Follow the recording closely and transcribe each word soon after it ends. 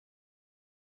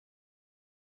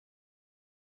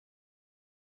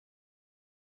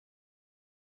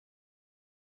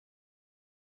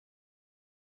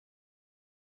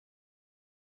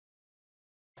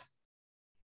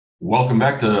Welcome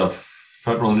back to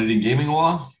Federal and Indian Gaming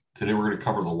Law. Today we're going to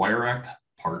cover the Wire Act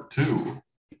Part 2.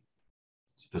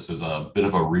 This is a bit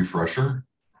of a refresher.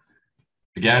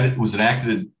 Again, it was enacted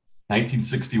in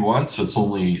 1961, so it's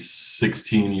only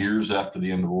 16 years after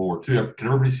the end of World War II. Can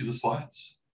everybody see the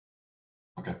slides?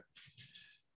 Okay.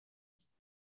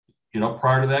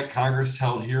 Prior to that, Congress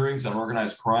held hearings on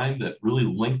organized crime that really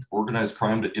linked organized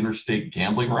crime to interstate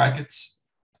gambling rackets.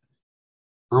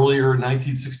 Earlier in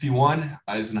 1961,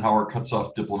 Eisenhower cuts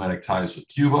off diplomatic ties with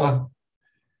Cuba.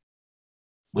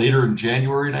 Later in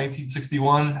January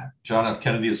 1961, John F.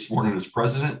 Kennedy is sworn in as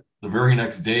president. The very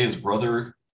next day, his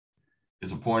brother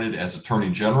is appointed as Attorney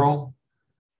General.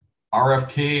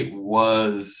 RFK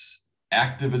was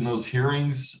active in those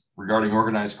hearings regarding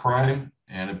organized crime,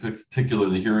 and in particular,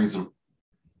 the hearings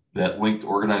that linked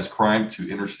organized crime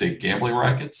to interstate gambling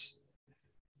rackets.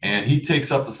 And he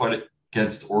takes up the fight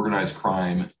against organized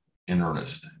crime in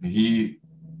earnest. That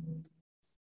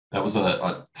was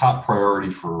a top priority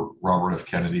for Robert F.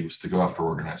 Kennedy, was to go after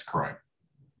organized crime.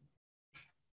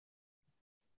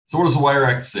 So what does the Wire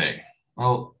Act say?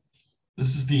 Well,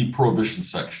 this is the prohibition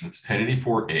section. It's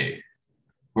 1084A.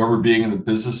 Whoever being in the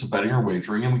business of betting or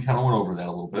wagering, and we kind of went over that a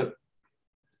little bit,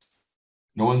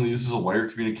 knowingly uses a wire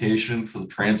communication for the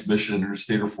transmission in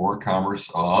interstate or foreign commerce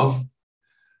of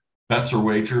bets or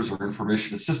wagers or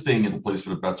information assisting in the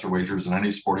placement of bets or wagers in any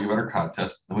sporting event or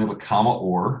contest. Then we have a comma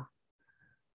or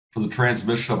for the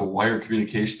transmission of a wire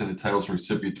communication that entitles the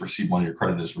recipient to receive money or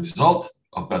credit as a result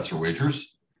of bets or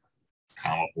wagers,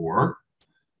 comma or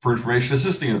for information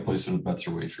assisting in the placement of bets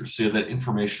or wagers. So you have that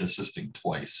information assisting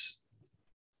twice.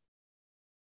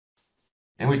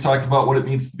 And we talked about what it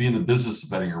means to be in the business of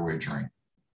betting or wagering.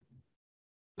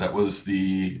 That was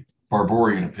the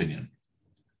Barborian opinion.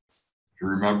 If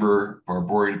you remember,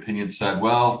 Barborian opinion said,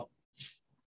 well,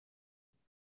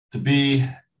 to be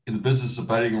in the business of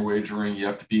betting or wagering, you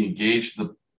have to be engaged.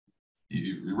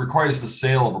 It requires the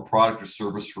sale of a product or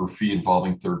service for a fee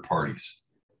involving third parties,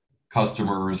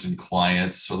 customers and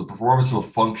clients, so the performance of a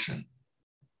function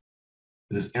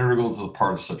that is integral to the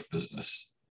part of such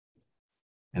business.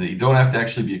 And that you don't have to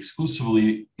actually be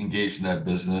exclusively engaged in that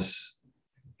business.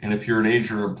 And if you're an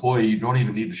agent or employee, you don't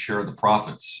even need to share the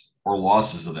profits or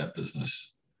losses of that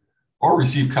business or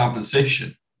receive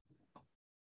compensation.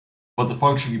 But the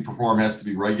function you perform has to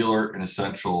be regular and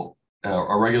essential,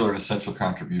 a regular and essential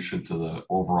contribution to the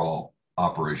overall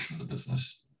operation of the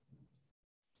business.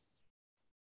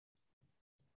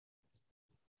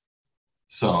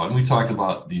 So, and we talked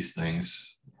about these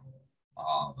things,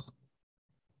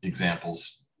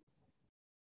 examples.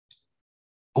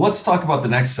 But let's talk about the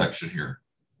next section here.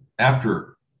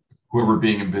 After whoever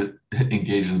being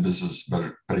engaged in the business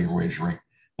of betting or wagering,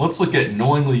 let's look at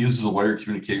knowingly uses a wire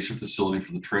communication facility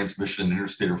for the transmission in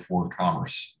interstate or foreign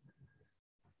commerce.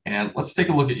 And let's take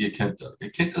a look at Yaquinta.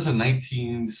 Yaquinta's a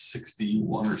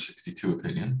 1961 or 62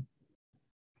 opinion.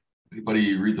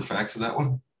 Anybody read the facts of that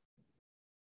one?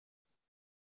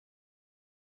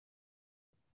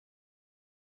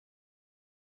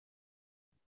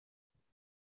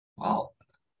 Well,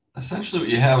 essentially what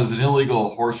you have is an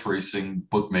illegal horse racing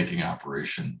bookmaking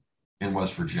operation in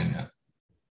West Virginia.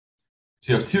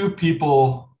 So you have two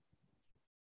people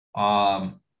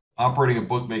operating a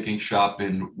bookmaking shop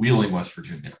in Wheeling, West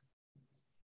Virginia.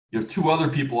 You have two other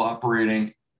people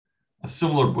operating a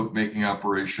similar bookmaking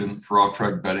operation for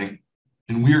off-track betting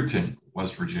in Weirton,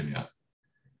 West Virginia.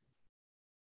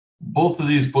 Both of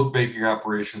these bookmaking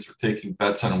operations are taking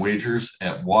bets on wagers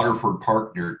at Waterford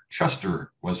Park near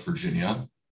Chester, West Virginia.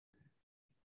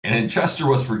 And in Chester,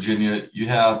 West Virginia, you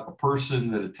have a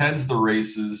person that attends the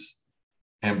races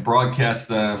and broadcasts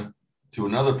them to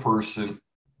another person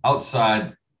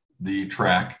outside the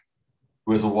track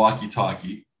who has a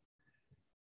walkie-talkie.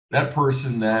 That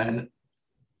person then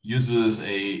uses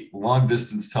a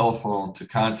long-distance telephone to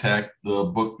contact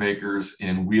the bookmakers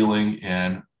in Wheeling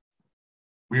and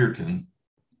Weirton.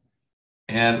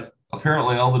 And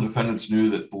apparently all the defendants knew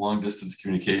that the long-distance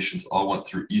communications all went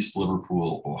through East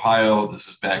Liverpool, Ohio. This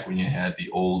is back when you had the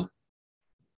old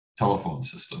telephone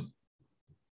system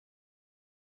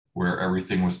where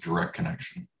everything was direct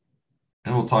connection.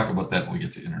 And we'll talk about that when we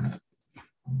get to internet.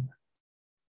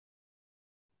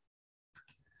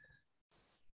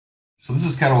 So this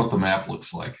is kind of what the map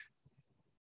looks like.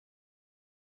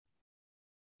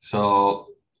 So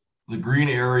the green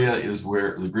area is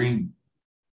where the green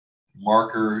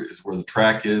marker is where the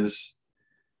track is.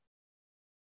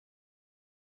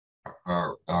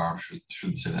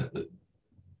 Shouldn't say that.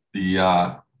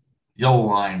 The yellow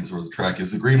line is where the track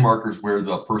is. The green marker is where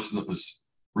the person that was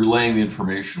relaying the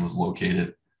information was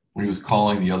located when he was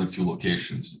calling the other two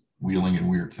locations, Wheeling and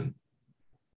Weirton.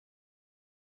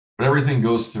 but everything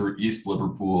goes through East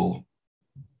Liverpool,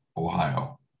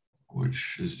 Ohio,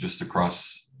 which is just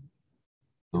across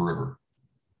the river.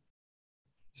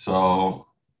 So,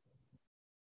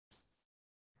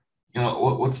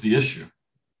 what's the issue?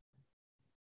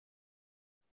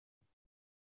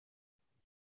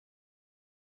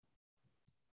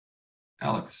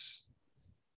 Alex.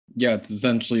 Yeah, it's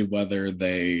essentially whether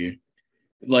they,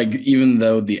 like, even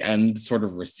though the end sort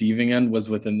of receiving end was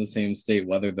within the same state,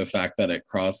 whether the fact that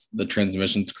the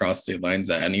transmissions crossed state lines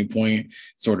at any point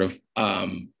sort of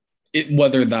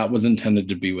whether that was intended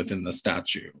to be within the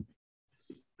statute.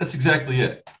 That's exactly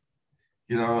it.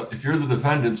 If you're the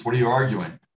defendants, what are you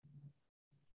arguing?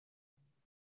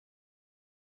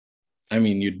 I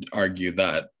mean, you'd argue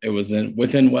that it was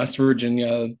within West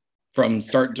Virginia from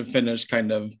start to finish,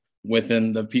 kind of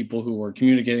within the people who were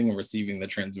communicating and receiving the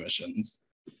transmissions.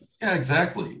 Yeah,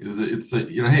 exactly. It's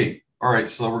hey, all right,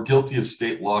 so we're guilty of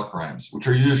state law crimes, which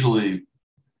are usually,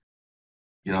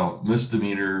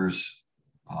 misdemeanors,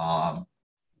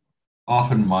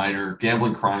 often minor.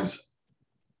 Gambling crimes,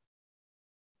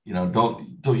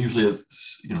 don't usually have,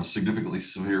 significantly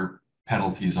severe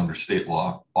penalties under state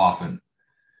law often.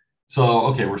 So,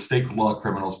 okay, we're state law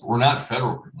criminals, but we're not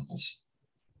federal criminals.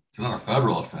 It's not a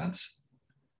federal offense.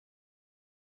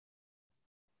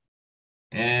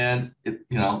 And,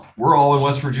 we're all in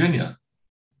West Virginia.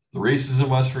 The race is in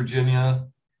West Virginia.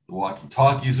 The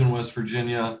walkie-talkies in West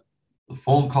Virginia. The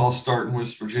phone calls start in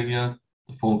West Virginia.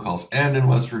 The phone calls end in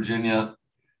West Virginia.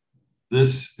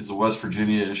 This is a West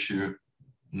Virginia issue,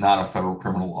 not a federal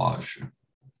criminal law issue.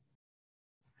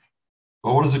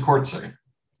 But what does the court say?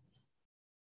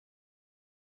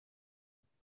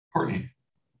 Courtney.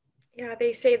 Yeah,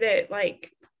 they say that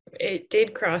it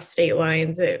did cross state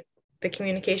lines. The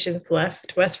communications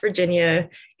left West Virginia,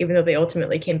 even though they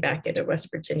ultimately came back into West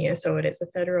Virginia. So it is a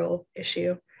federal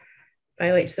issue.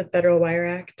 Violates the Federal Wire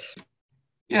Act.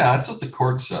 Yeah, that's what the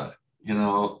court said.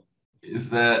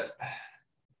 Is that,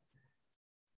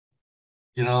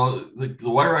 the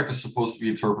Wire Act is supposed to be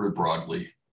interpreted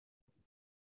broadly.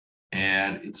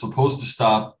 And it's supposed to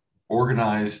stop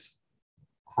organized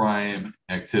crime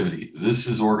activity. This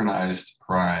is organized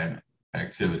crime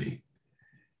activity.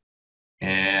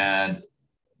 And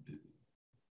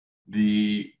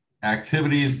the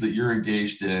activities that you're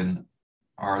engaged in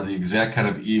are the exact kind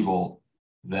of evil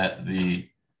that the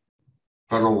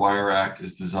Federal Wire Act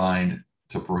is designed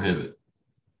to prohibit.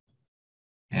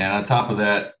 And on top of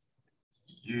that,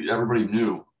 everybody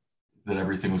knew that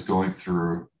everything was going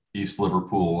through East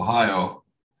Liverpool, Ohio.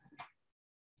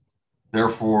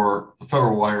 Therefore, the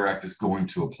Federal Wire Act is going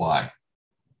to apply.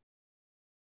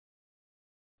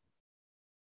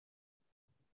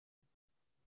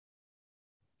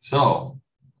 So,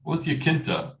 with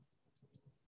Ukinta,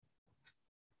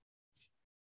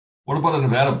 what about a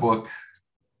Nevada book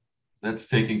that's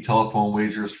taking telephone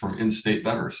wagers from in-state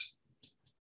bettors?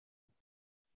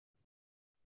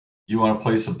 You want to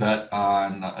place a bet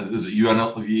on, is it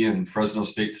UNLV and Fresno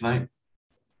State tonight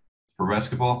for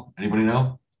basketball? Anybody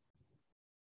know?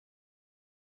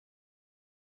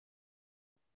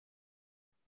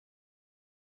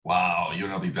 Wow,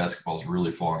 UNLV basketball is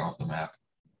really falling off the map.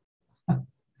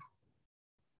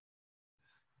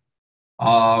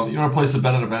 You want to place a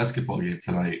bet on a basketball game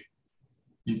tonight?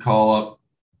 You call up,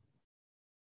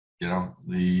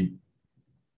 the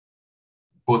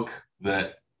book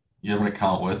that you have an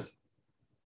account with,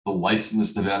 the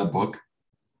licensed Nevada book.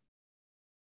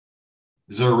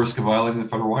 Is there a risk of violating the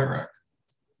Federal Wire Act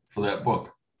for that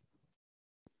book?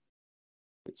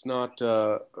 It's not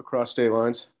across state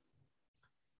lines.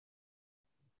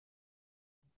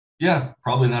 Yeah,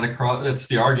 probably not across. That's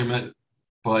the argument.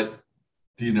 But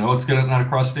do you know it's not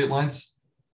across state lines?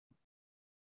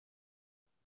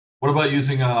 What about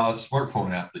using a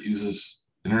smartphone app that uses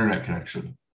an internet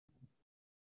connection?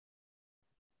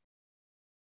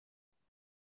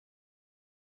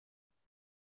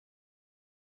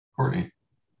 Courtney.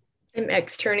 I'm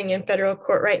externing in federal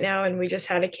court right now, and we just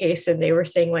had a case, and they were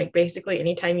saying basically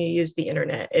anytime you use the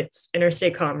internet, it's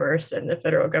interstate commerce, and the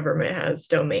federal government has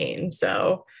domain.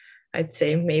 So I'd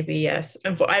say maybe yes.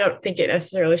 I don't think it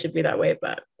necessarily should be that way,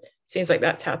 but it seems like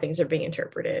that's how things are being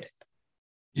interpreted.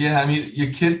 Yeah, I mean,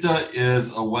 Ukinta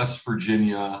is a West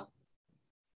Virginia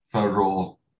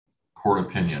federal court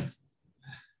opinion.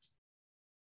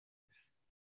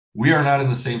 We are not in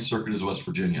the same circuit as West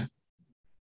Virginia.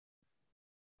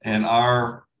 And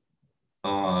our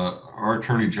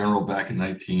attorney general back in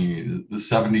the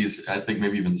 70s, I think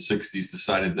maybe even the 60s,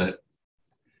 decided that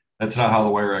that's not how the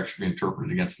Wire Act should be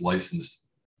interpreted against licensed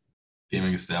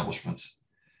gaming establishments.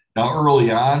 Now,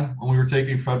 early on, when we were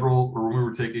taking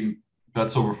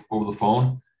bets over the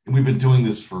phone, and we've been doing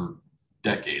this for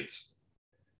decades,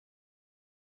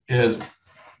 is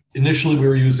initially we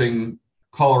were using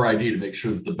caller ID to make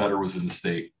sure that the bettor was in the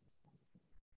state.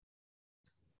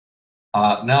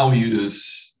 Now we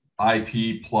use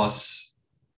IP plus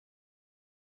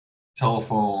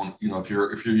telephone. You know, if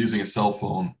you're using a cell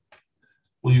phone,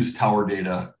 we'll use tower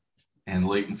data and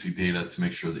latency data to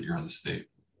make sure that you're in the state.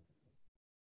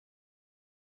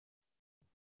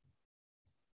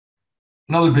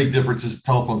 Another big difference is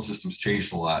telephone systems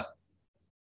changed a lot.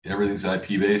 Everything's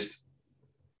IP based.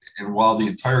 And while the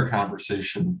entire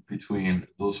conversation between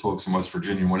those folks in West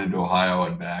Virginia went into Ohio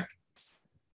and back,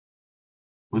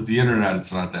 with the internet,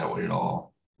 it's not that way at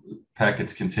all.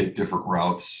 Packets can take different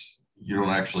routes. You don't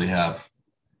actually have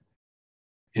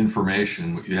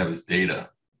information. What you have is data.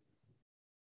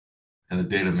 And the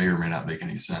data may or may not make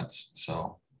any sense.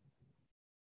 So,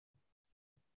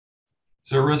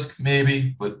 is there a risk?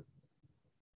 Maybe, but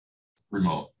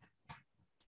remote.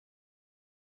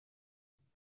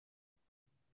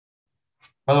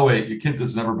 By the way, Ukinta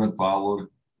has never been followed,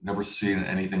 never seen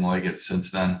anything like it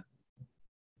since then.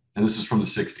 And this is from the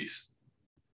 60s.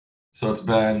 So it's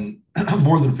been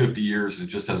more than 50 years and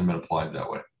it just hasn't been applied that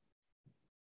way.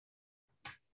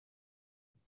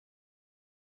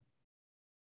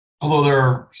 Although there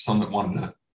are some that wanted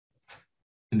to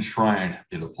enshrine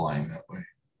it applying that way.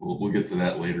 We'll get to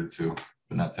that later too,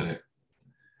 but not today.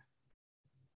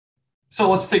 So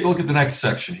let's take a look at the next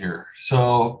section here.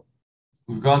 So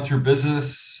we've gone through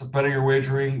business, betting or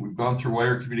wagering. We've gone through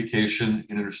wire communication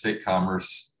and interstate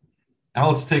commerce. Now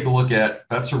let's take a look at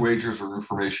bets or wagers or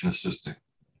information assisting.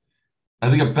 I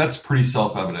think a bet's pretty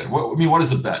self-evident. What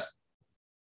is a bet?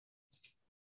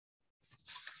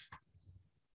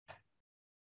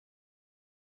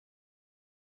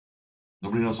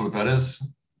 Nobody knows what a bet is?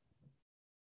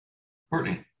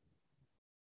 Courtney.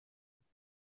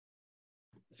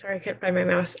 Sorry, I couldn't find my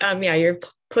mouse. Yeah, you're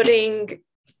putting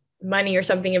money or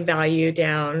something of value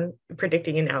down,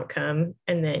 predicting an outcome,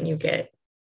 and then you get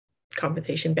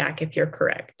compensation back if you're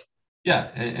correct.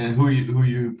 Yeah, and who are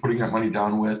you putting that money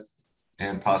down with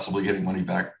and possibly getting money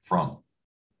back from?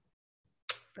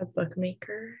 A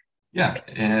bookmaker. Yeah,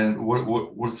 and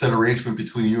what's that arrangement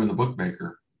between you and the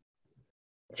bookmaker?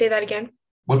 Say that again.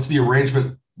 What's the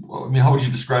arrangement? Well, I mean, how would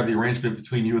you describe the arrangement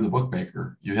between you and the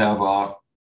bookmaker? You have a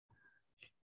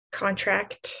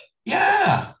contract.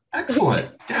 Yeah,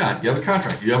 excellent. Yeah, you have a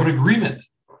contract. You have an agreement,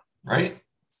 right?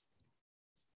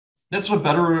 That's what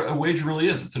better a wage really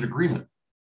is. It's an agreement.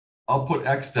 I'll put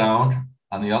X down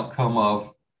on the outcome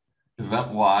of event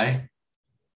Y.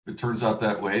 If it turns out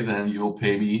that way, then you'll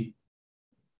pay me,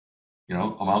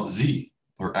 amount Z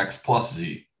or X plus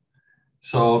Z.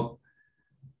 So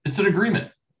it's an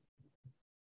agreement.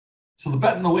 So the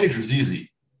bet and the wager is easy,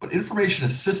 but information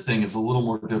assisting is a little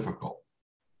more difficult.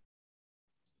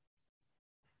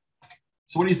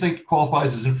 So what do you think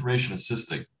qualifies as information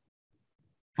assisting?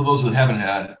 For those that haven't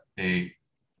had a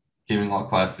gaming law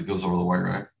class that goes over the Wire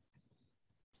Act.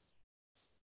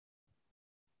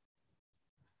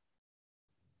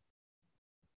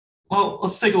 Well,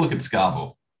 let's take a look at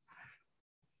SCAVO.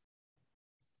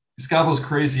 SCAVO is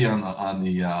crazy on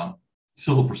the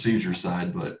civil procedure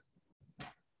side, but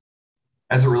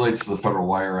as it relates to the Federal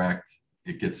Wire Act,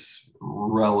 it gets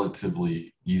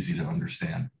relatively easy to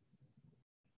understand.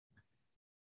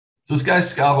 So this guy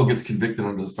Scavo gets convicted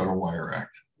under the Federal Wire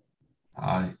Act.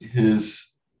 The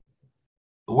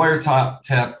wiretap,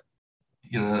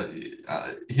 he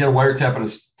had a wiretap on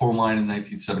his phone line in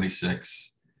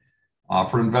 1976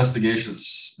 for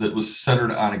investigations that was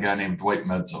centered on a guy named Dwight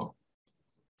Medzo.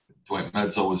 Dwight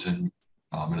Medzo was in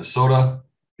Minnesota.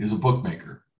 He was a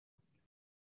bookmaker.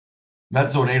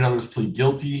 Medzo and 8 others plead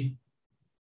guilty.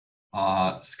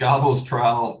 Scavo's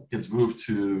trial gets moved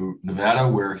to Nevada,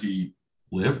 where he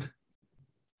lived.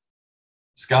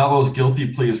 Scavo's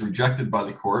guilty plea is rejected by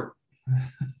the court.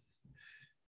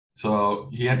 So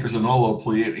he enters a nolo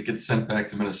plea and it gets sent back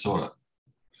to Minnesota.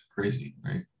 It's crazy,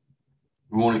 right?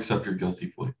 We won't accept your guilty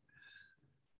plea.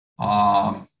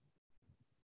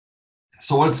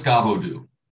 So what did Scavo do?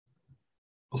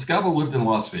 Well, Scavo lived in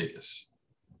Las Vegas.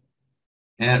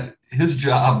 And his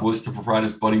job was to provide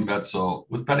his buddy Medzo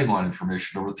with betting line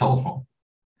information over the telephone.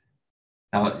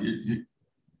 Now,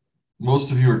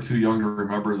 most of you are too young to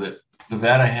remember that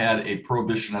Nevada had a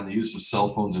prohibition on the use of cell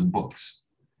phones and books.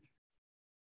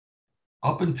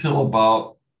 Up until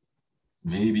about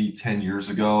maybe 10 years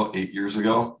ago, 8 years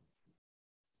ago,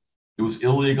 it was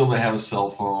illegal to have a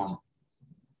cell phone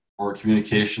or a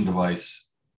communication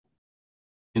device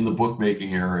in the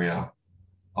bookmaking area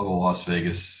of a Las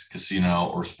Vegas casino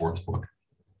or sports book.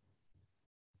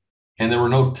 And there were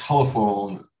no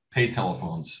telephone pay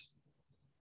telephones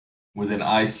within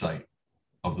eyesight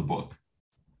of the book.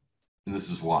 And this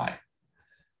is why.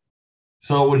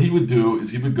 So what he would do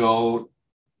is he would go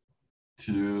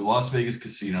to Las Vegas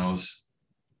casinos,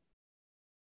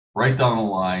 write down the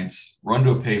lines, run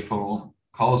to a payphone,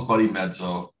 call his buddy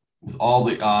Mezzo with all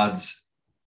the odds,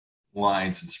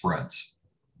 lines, and spreads.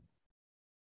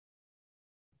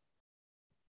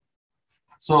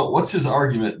 So what's his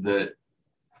argument that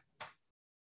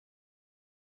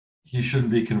he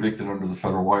shouldn't be convicted under the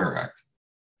Federal Wire Act?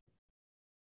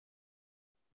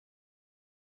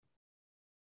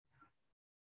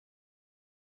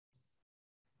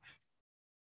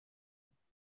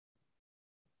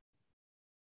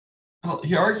 Well,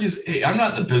 he argues, hey, I'm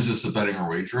not in the business of betting or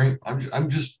wagering. I'm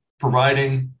just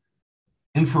providing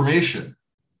information.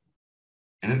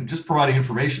 And just providing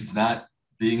information is not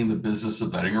being in the business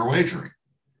of betting or wagering.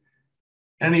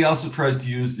 And he also tries to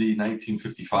use the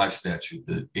 1955 statute,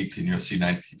 the 18 U.S.C.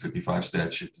 1955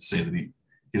 statute, to say that he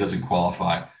doesn't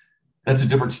qualify. That's a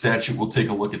different statute. We'll take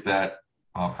a look at that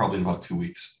probably in about 2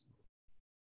 weeks.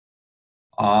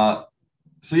 So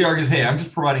he argues, hey, I'm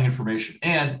just providing information.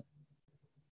 And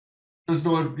there's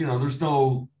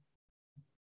no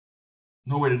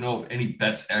way to know if any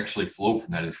bets actually flow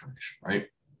from that information, right?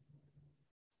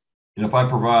 And if I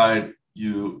provide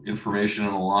you information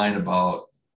on a line about,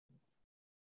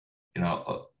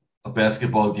 a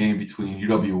basketball game between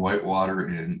UW-Whitewater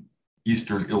and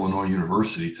Eastern Illinois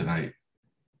University tonight,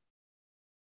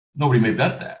 nobody may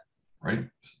bet that, right?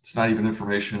 It's not even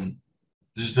information.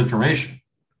 It's just information.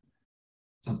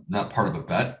 It's not part of a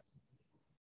bet.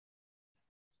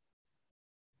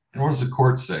 And what does the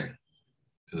court say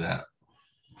to that?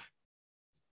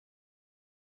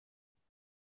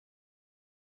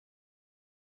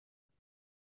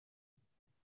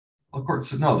 Well, the court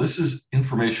said, no, this is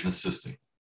information assisting,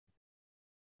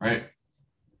 right?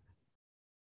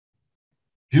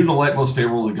 Viewed in the light most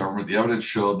favorable to the government, the evidence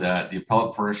showed that the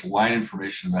appellant furnished line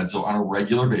information to Mezzo on a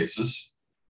regular basis.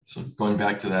 So going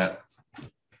back to that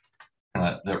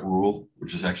rule,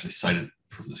 which is actually cited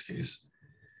for this case,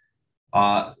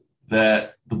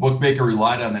 that the bookmaker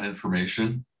relied on that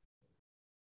information,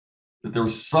 that there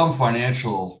was some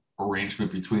financial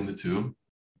arrangement between the two,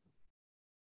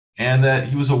 and that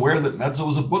he was aware that Mezzo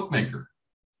was a bookmaker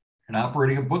and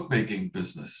operating a bookmaking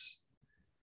business,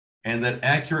 and that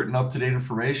accurate and up-to-date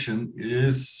information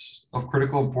is of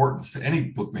critical importance to any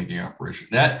bookmaking operation.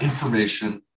 That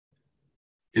information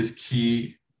is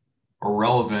key or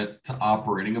relevant to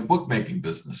operating a bookmaking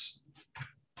business.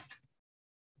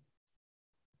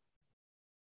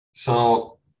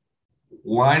 So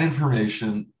line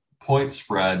information, point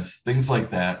spreads, things like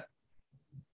that,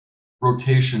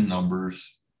 rotation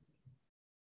numbers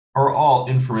are all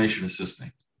information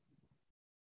assisting.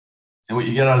 And what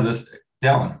you get out of this,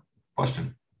 Dallin,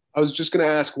 question. I was just going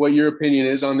to ask what your opinion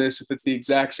is on this, if it's the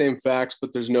exact same facts,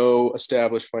 but there's no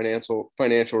established financial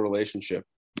relationship.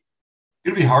 It's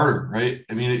going to be harder, right?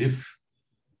 I mean,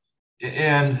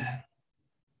 there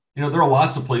are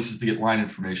lots of places to get line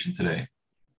information today.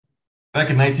 Back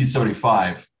in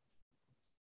 1975,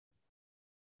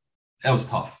 that was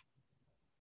tough.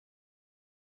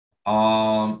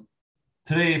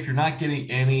 Today, if you're not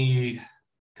getting any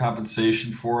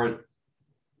compensation for it,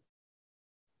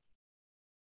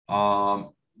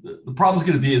 the problem is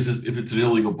going to be is if it's an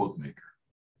illegal bookmaker.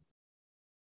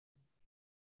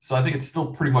 So I think it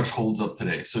still pretty much holds up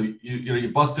today. So you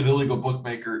bust an illegal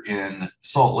bookmaker in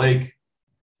Salt Lake,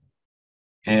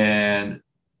 and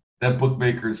that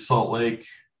bookmaker in Salt Lake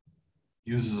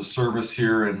uses a service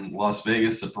here in Las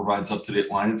Vegas that provides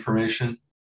up-to-date line information.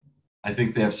 I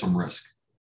think they have some risk.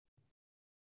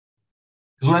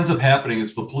 Because what ends up happening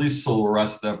is the police will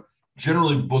arrest them.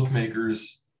 Generally,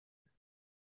 bookmakers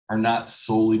are not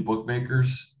solely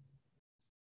bookmakers.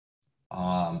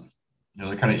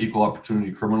 They're kind of equal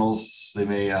opportunity criminals. They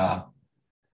may have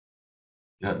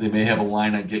a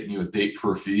line on getting you a date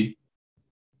for a fee.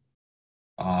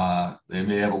 They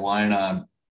may have a line on,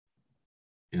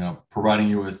 providing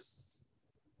you with,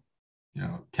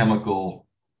 chemical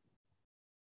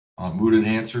mood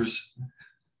enhancers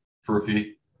for a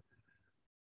fee.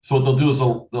 So what they'll do is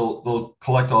they'll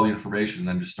collect all the information and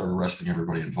then just start arresting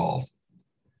everybody involved.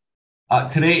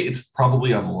 Today, it's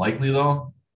probably unlikely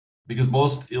though, because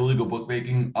most illegal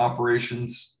bookmaking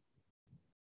operations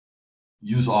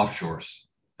use offshores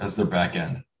as their back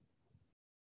end.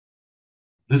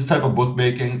 This type of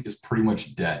bookmaking is pretty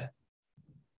much dead.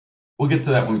 We'll get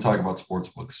to that when we talk about sports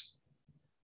books.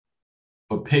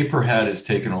 But pay per head has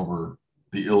taken over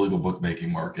the illegal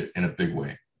bookmaking market in a big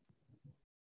way.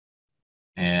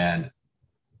 And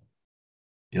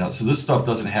So this stuff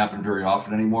doesn't happen very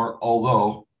often anymore,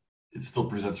 although it still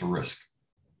presents a risk.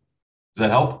 Does that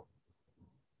help?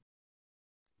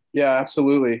 Yeah,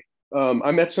 absolutely.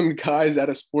 I met some guys at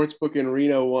a sports book in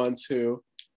Reno once who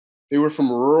they were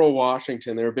from rural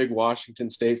Washington. They were big Washington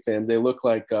State fans. They looked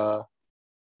like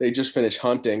they just finished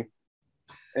hunting.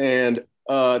 And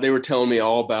they were telling me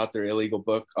all about their illegal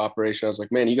book operation. I was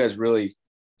like, man, you guys really,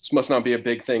 this must not be a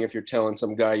big thing if you're telling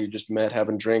some guy you just met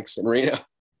having drinks in Reno.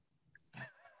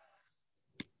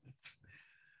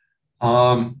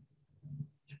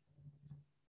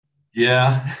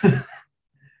 Yeah.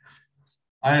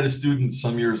 I had a student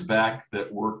some years back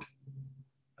that worked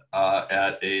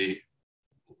at a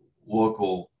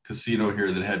local casino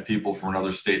here that had people from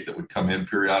another state that would come in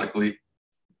periodically,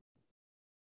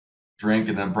 drink,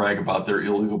 and then brag about their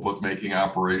illegal bookmaking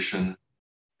operation,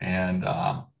 and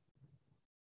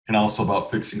also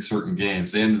about fixing certain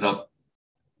games. They ended up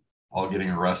all getting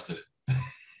arrested.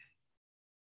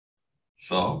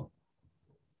 So,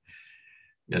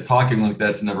 yeah, talking like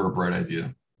that's never a bright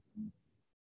idea.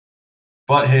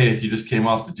 But hey, if you just came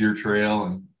off the deer trail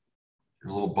and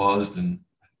you're a little buzzed, and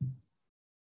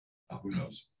who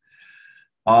knows?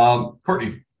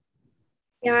 Courtney.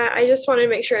 Yeah, I just want to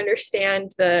make sure I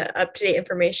understand the up-to-date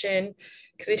information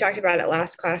because we talked about it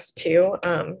last class too.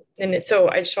 So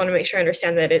I just want to make sure I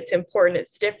understand that it's important.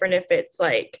 It's different if it's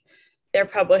like they're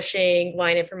publishing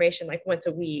line information like once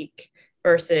a week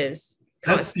versus.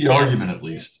 That's the argument, at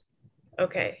least.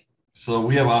 Okay. So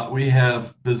we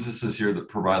have businesses here that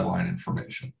provide line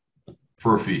information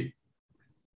for a fee.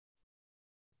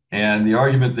 And the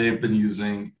argument they've been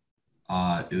using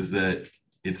is that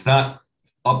it's not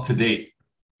up-to-date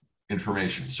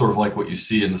information, sort of like what you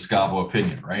see in the Scavo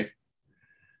opinion, right?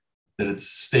 That it's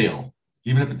stale.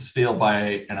 Even if it's stale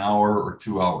by an hour or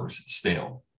 2 hours, it's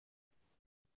stale.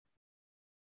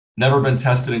 Never been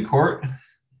tested in court,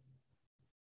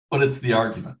 but it's the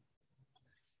argument.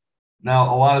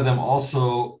 Now, a lot of them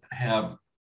also have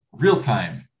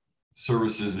real-time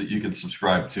services that you can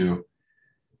subscribe to.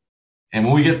 And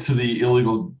when we get to the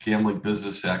Illegal Gambling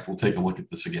Business Act, we'll take a look at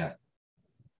this again.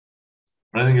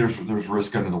 But I think there's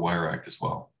risk under the Wire Act as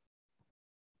well.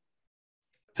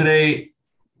 Today,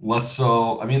 less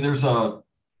so. I mean, I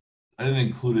didn't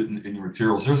include it in your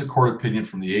materials. There's a court opinion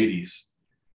from the 80s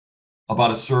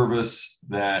about a service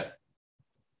that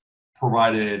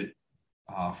provided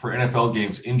for NFL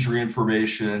games injury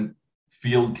information,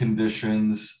 field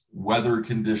conditions, weather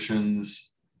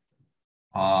conditions,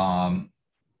 and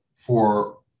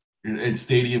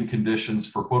stadium conditions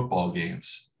for football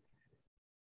games.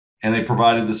 And they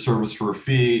provided the service for a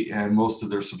fee, and most of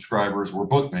their subscribers were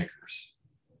bookmakers.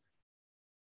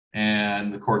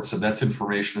 And the court said that's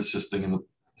information assisting in the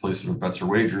placement of bets or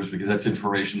wagers because that's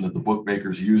information that the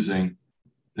bookmaker's using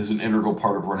is an integral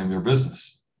part of running their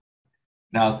business.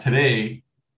 Now, today,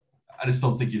 I just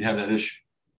don't think you'd have that issue.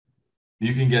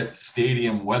 You can get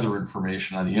stadium weather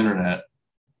information on the internet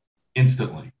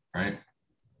instantly, right?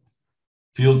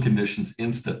 Field conditions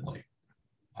instantly.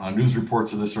 News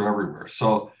reports of this are everywhere.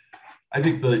 So I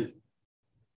think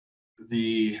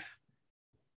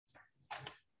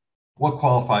what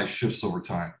qualifies shifts over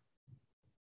time.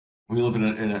 We live in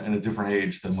a different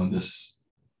age than when this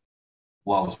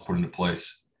law was put into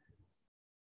place.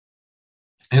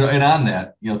 And on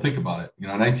that, think about it. In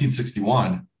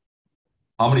 1961,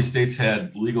 how many states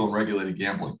had legal and regulated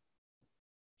gambling,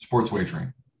 sports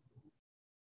wagering?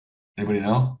 Anybody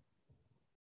know?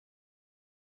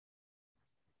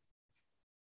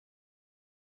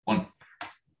 One.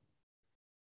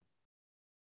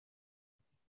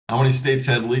 How many states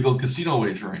had legal casino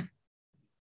wagering?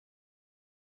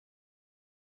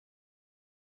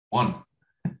 One.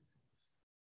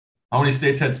 How many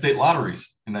states had state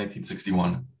lotteries in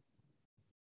 1961?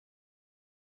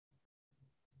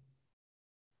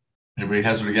 Anybody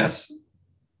hazard a guess?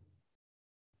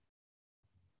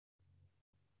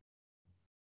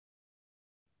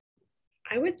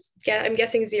 I'm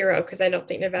guessing 0 because I don't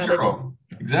think Nevada. 0.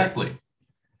 Exactly.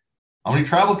 How many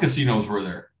travel casinos were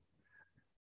there?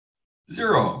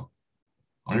 0.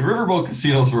 How many riverboat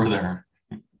casinos were there?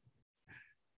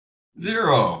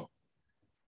 0.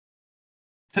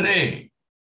 Today,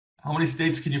 how many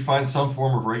states can you find some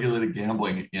form of regulated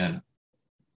gambling in?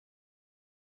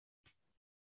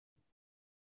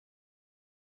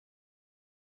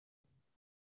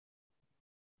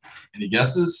 Any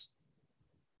guesses?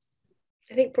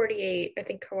 I think 48. I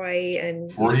think Hawaii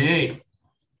and 48.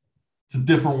 It's a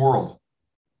different world.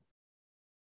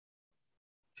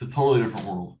 It's a totally different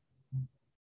world.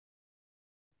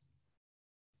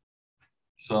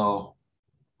 So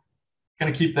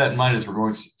kind of keep that in mind as we're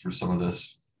going through some of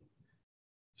this.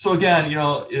 So again,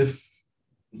 if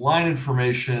line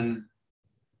information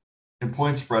and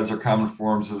point spreads are common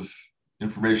forms of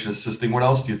information assisting, what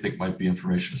else do you think might be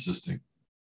information assisting?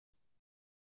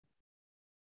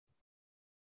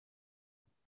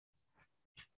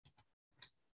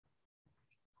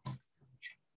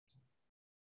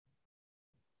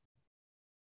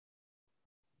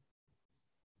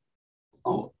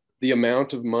 Oh, The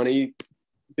amount of money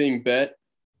being bet.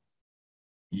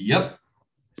 Yep.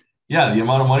 Yeah, the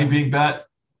amount of money being bet,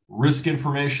 risk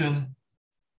information,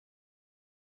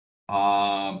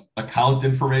 account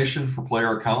information for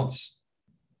player accounts.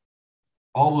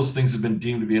 All those things have been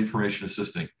deemed to be information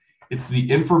assisting. It's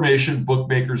the information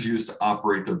bookmakers use to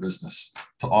operate their business,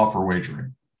 to offer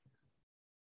wagering.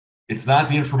 It's not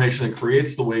the information that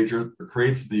creates the wager or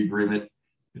creates the agreement.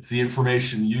 It's the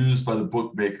information used by the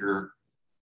bookmaker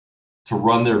to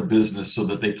run their business so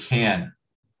that they can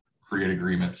create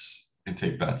agreements and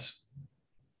take bets.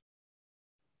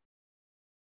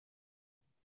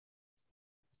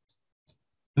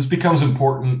 This becomes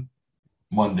important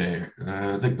Monday.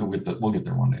 I think we'll get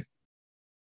there Monday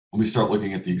when we start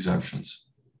looking at the exemptions.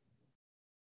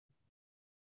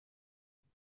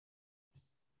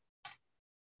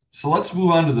 So let's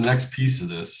move on to the next piece of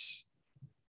this.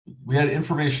 We had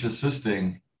information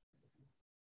assisting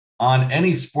on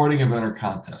any sporting event or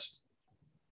contest.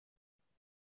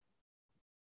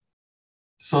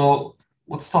 So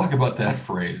let's talk about that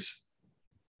phrase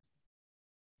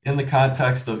in the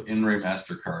context of In-Ray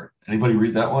MasterCard. Anybody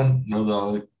read that one? Know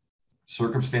the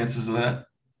circumstances of that?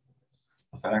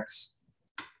 The facts?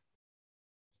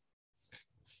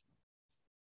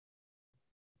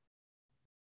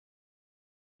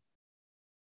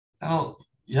 Now,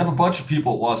 you have a bunch of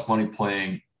people that lost money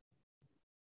playing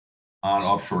on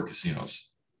offshore casinos.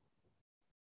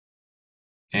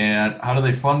 And how do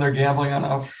they fund their gambling on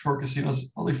offshore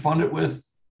casinos? Well, they fund it with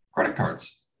credit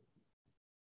cards.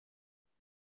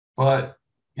 But,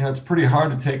 it's pretty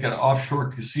hard to take an offshore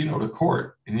casino to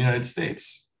court in the United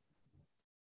States.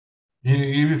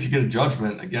 Even if you get a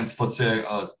judgment against, let's say,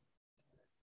 an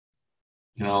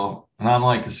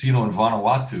online casino in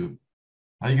Vanuatu,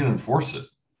 how are you going to enforce it?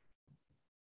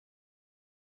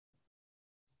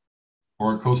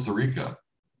 Or in Costa Rica,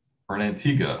 or in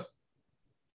Antigua,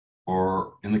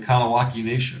 or in the Kanawaki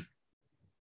Nation.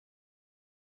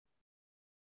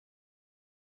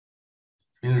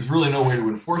 There's really no way to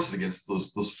enforce it against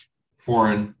those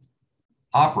foreign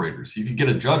operators. You can get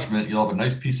a judgment, you'll have a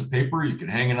nice piece of paper, you can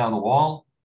hang it on the wall,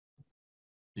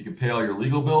 you can pay all your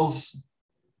legal bills,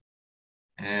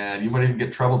 and you might even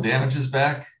get treble damages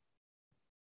back.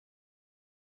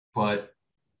 But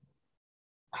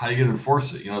how are you going to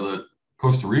enforce it? The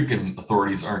Costa Rican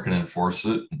authorities aren't going to enforce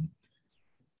it. And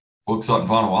folks out in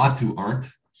Vanuatu aren't.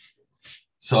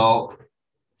 So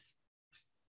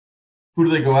who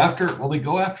do they go after? Well, they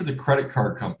go after the credit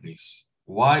card companies.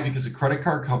 Why? Because the credit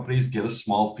card companies get a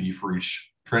small fee for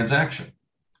each transaction.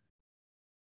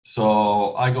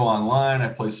 So I go online, I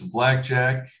play some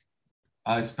blackjack,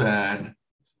 I spend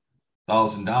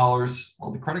 $1,000.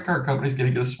 Well, the credit card company's going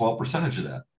to get a small percentage of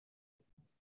that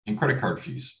in credit card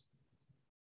fees.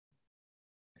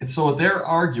 And so what they're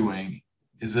arguing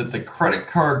is that the credit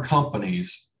card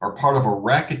companies are part of a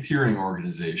racketeering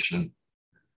organization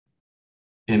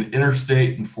in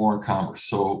interstate and foreign commerce.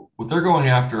 So what they're going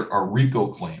after are RICO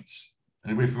claims.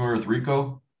 Anybody familiar with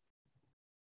RICO?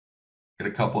 Get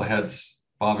a couple of heads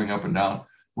bobbing up and down.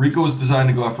 RICO is designed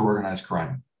to go after organized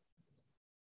crime.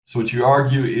 So what you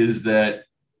argue is that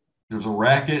there's a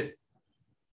racket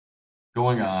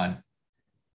going on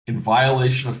in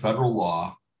violation of federal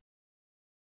law,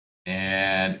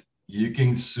 and you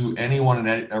can sue anyone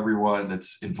and everyone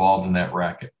that's involved in that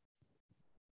racket.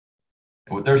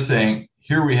 And what they're saying,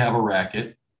 here we have a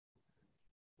racket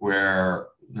where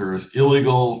there's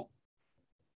illegal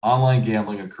online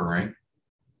gambling occurring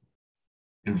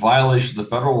in violation of the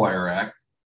Federal Wire Act,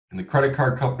 and the credit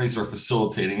card companies are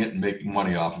facilitating it and making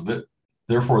money off of it.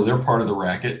 Therefore, they're part of the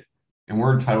racket, and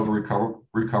we're entitled to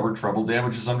recover treble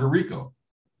damages under RICO.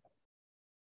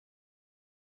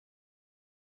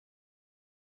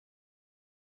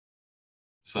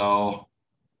 So,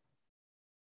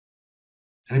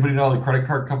 anybody know how the credit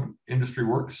card company industry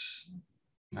works?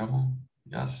 No?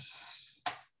 Yes?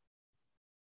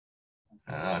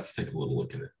 Let's take a little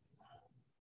look at it.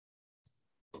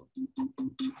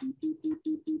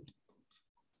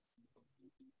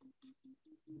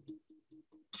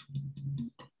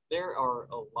 there are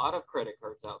a lot of credit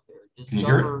cards out there. Can you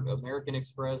hear it? Discover, American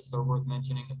Express are worth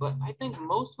mentioning, but I think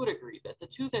most would agree that the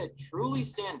two that truly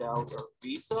stand out are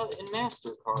Visa and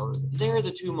MasterCard. They're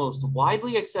the two most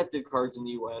widely accepted cards in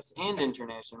the US and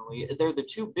internationally. They're the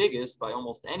two biggest by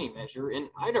almost any measure, and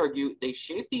I'd argue they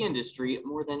shape the industry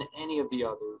more than any of the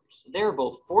others. They're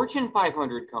both Fortune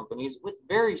 500 companies with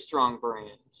very strong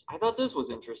brands. I thought this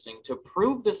was interesting. To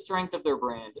prove the strength of their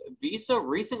brand, Visa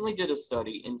recently did a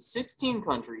study in 16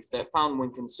 countries that found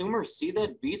when consumers see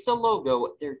that Visa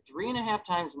logo, they're 3.5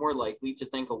 times more likely to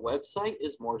think a website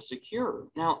is more secure.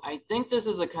 Now, I think this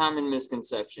is a common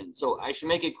misconception, so I should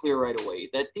make it clear right away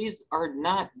that these are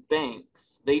not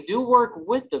banks. They do work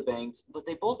with the banks, but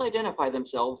they both identify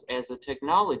themselves as a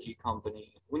technology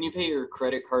company. When you pay your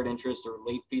credit card interest or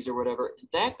late fees or whatever,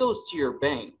 that goes to your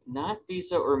bank, not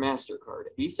Visa or MasterCard.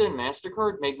 Visa and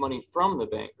MasterCard make money from the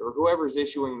bank or whoever's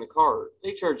issuing the card.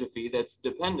 They charge a fee that's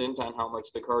dependent on how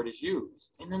much the card is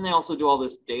used. And then they also do all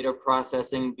this data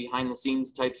processing, behind the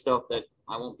scenes type stuff that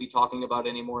I won't be talking about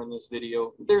anymore in this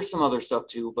video. There's some other stuff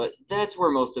too, but that's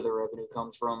where most of the revenue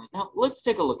comes from. Now, let's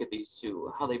take a look at these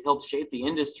two, how they've helped shape the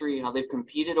industry, how they've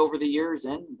competed over the years,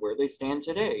 and where they stand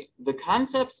today. The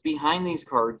concepts behind these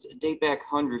cards date back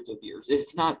hundreds of years,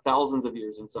 if not thousands of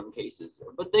years in some cases,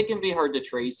 but they can be hard to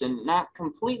trace and not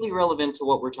completely relevant to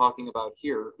what we're talking about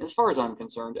here. As far as I'm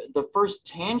concerned, the first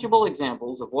tangible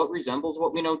examples of what resembles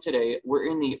what we know today were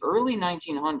in the early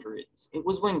 1900s. It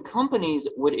was when companies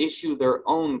would issue their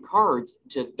own cards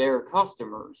to their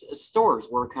customers. Stores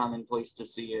were a common place to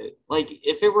see it. Like,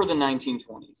 if it were the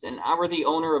 1920s and I were the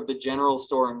owner of the general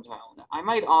store in town, I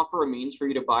might offer a means for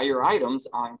you to buy your items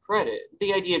on credit.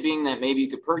 The idea being that maybe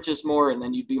you could purchase more and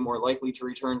then you'd be more likely to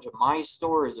return to my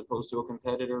store as opposed to a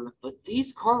competitor. But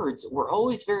these cards were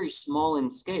always very small in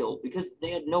scale because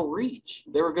they had no reach.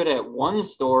 They were good at one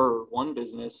store or one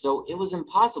business, so it was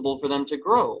impossible for them to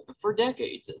grow. For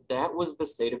decades, that was the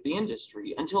state of the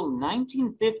industry until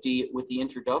 1950 with the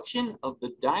introduction of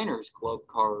the Diners Club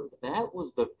card. That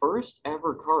was the first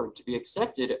ever card to be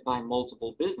accepted by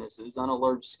multiple businesses on a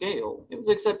large scale. It was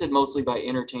accepted mostly by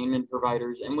entertainment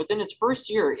providers, and within its first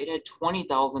year, it had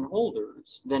 20,000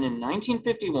 holders. Then in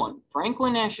 1951,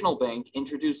 Franklin National Bank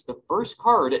introduced the first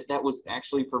card that was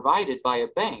actually provided by a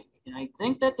bank. And I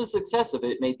think that the success of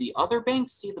it made the other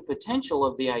banks see the potential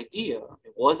of the idea.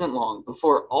 It wasn't long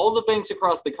before all the banks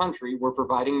across the country were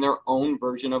providing their own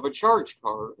version of a charge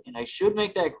card. And I should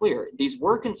make that clear. These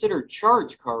were considered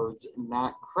charge cards,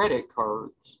 not credit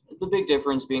cards. The big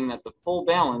difference being that the full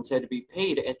balance had to be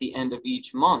paid at the end of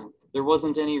each month. There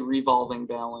wasn't any revolving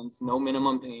balance, no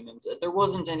minimum payments, there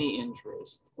wasn't any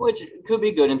interest, which could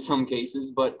be good in some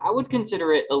cases, but I would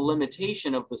consider it a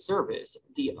limitation of the service.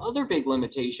 The other big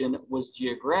limitation was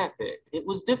geographic. It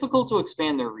was difficult to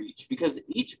expand their reach because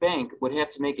each bank would have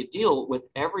to make a deal with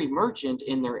every merchant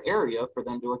in their area for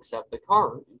them to accept the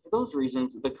card. And for those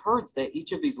reasons, the cards that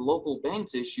each of these local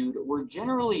banks issued were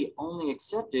generally only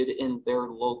accepted in their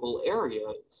local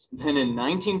areas. Then in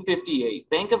 1958,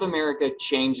 Bank of America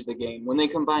changed the game when they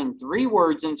combined 3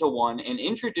 words into one and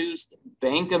introduced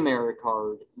Bank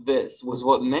AmeriCard. This was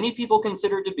what many people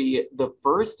considered to be the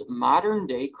first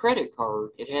modern-day credit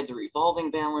card. It had the revolving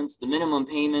balance, the minimum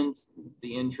payments,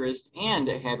 the interest, and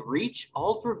it had reach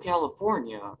all through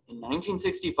California. In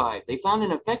 1965, they found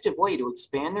an effective way to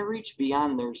expand their reach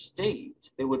beyond their state.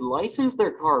 They would license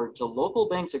their card to local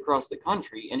banks across the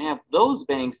country and have those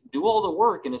banks do all the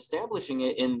work in establishing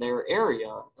it in their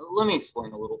area. Let me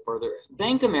explain a little further.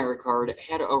 Bank AmeriCard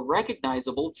had a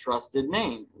recognizable, trusted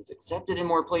name. It was accepted in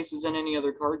more places than any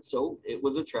other card, so it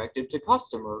was attractive to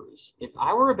customers. If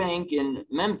I were a bank in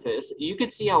Memphis, you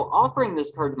could see how offering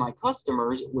this card to my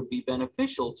customers would be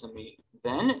beneficial to me.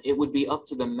 Then it would be up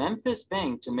to the Memphis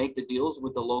Bank to make the deals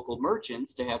with the local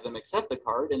merchants to have them accept the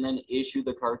card and then issue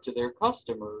the card to their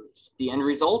customers. The end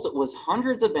result was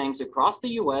hundreds of banks across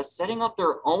the US setting up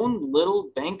their own little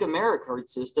Bank AmeriCard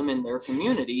system in their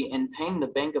community and paying the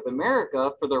Bank of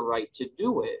America for the right to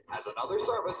do it. As another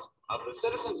service of the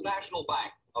Citizens National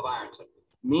Bank of Ironton.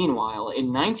 Meanwhile, in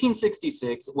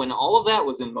 1966, when all of that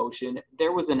was in motion,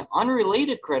 there was an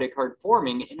unrelated credit card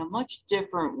forming in a much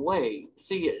different way.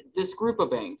 See, this group of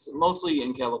banks, mostly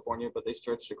in California, but they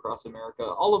stretched across America,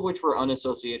 all of which were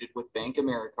unassociated with Bank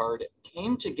AmeriCard,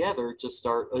 came together to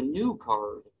start a new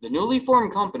card. The newly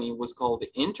formed company was called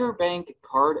Interbank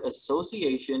Card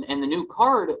Association, and the new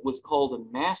card was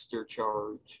called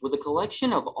MasterCharge. With a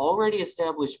collection of already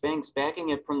established banks backing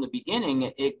it from the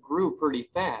beginning, it grew pretty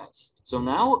fast. So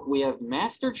now we have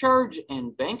MasterCharge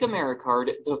and Bank AmeriCard,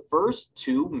 the first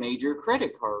two major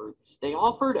credit cards. They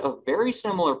offered a very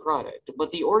similar product,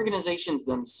 but the organizations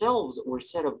themselves were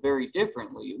set up very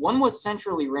differently. One was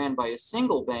centrally ran by a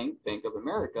single bank, Bank of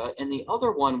America, and the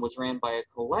other one was ran by a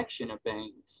collection of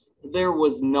banks. There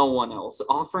was no one else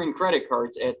offering credit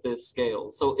cards at this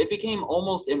scale, so it became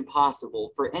almost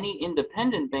impossible for any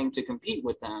independent bank to compete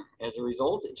with them. As a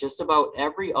result, just about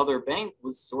every other bank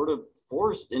was sort of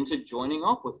forced into joining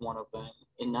up with one of them.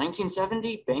 In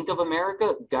 1970, Bank of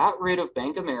America got rid of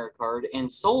Bank AmeriCard and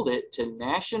sold it to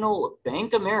National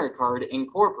Bank AmeriCard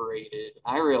Incorporated.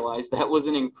 I realize that was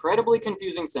an incredibly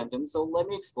confusing sentence, so let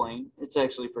me explain. It's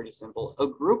actually pretty simple. A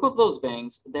group of those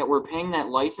banks that were paying that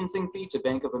licensing fee to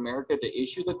Bank of America to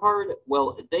issue the card,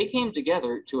 well, they came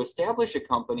together to establish a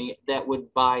company that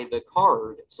would buy the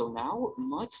card. So now,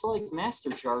 much like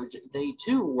MasterCharge, they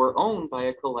too were owned by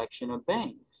a collection of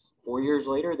banks. 4 years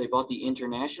later, they bought the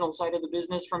international side of the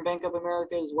business from Bank of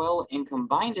America as well and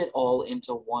combined it all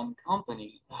into one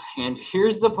company. And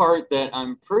here's the part that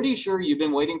I'm pretty sure you've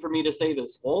been waiting for me to say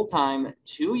this whole time.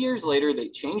 2 years later, they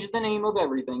changed the name of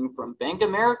everything from Bank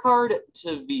AmeriCard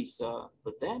to Visa.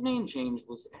 But that name change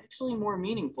was actually more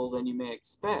meaningful than you may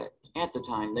expect. At the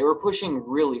time, they were pushing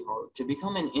really hard to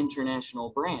become an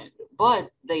international brand, but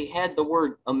they had the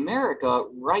word America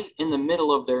right in the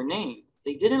middle of their name.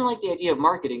 They didn't like the idea of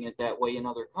marketing it that way in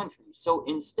other countries, so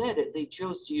instead they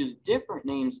chose to use different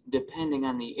names depending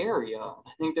on the area.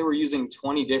 I think they were using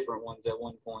 20 different ones at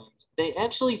one point. They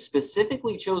actually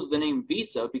specifically chose the name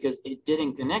Visa because it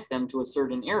didn't connect them to a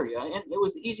certain area, and it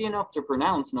was easy enough to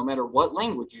pronounce no matter what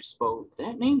language you spoke.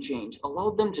 That name change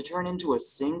allowed them to turn into a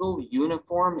single,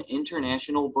 uniform,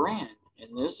 international brand.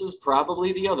 And this is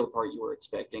probably the other part you were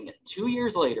expecting. 2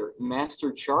 years later,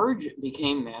 MasterCharge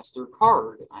became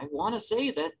MasterCard. I want to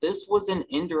say that this was an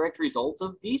indirect result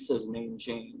of Visa's name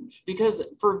change. Because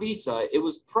for Visa, it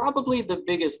was probably the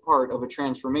biggest part of a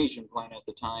transformation plan at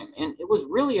the time, and it was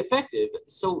really effective,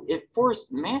 so it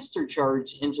forced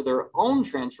MasterCharge into their own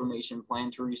transformation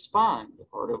plan to respond,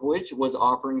 part of which was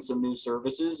offering some new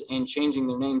services and changing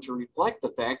their name to reflect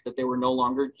the fact that they were no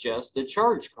longer just a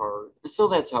charge card. So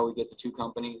that's how we get the two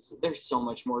companies. There's so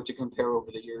much more to compare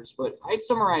over the years, but I'd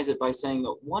summarize it by saying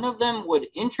one of them would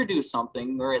introduce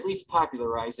something, or at least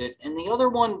popularize it, and the other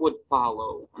one would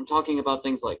follow. I'm talking about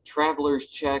things like traveler's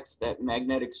checks, that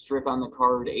magnetic strip on the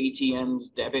card,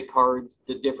 ATMs, debit cards,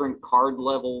 the different card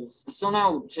levels. So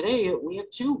now, today, we have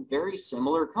two very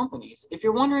similar companies. If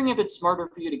you're wondering if it's smarter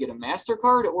for you to get a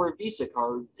MasterCard or a Visa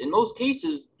card, in most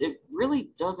cases, it really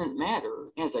doesn't matter.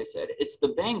 As I said, it's the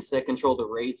banks that control the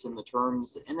rates and the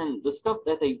terms, and then the stuff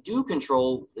that they do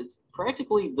control is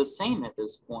practically the same at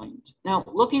this point. Now,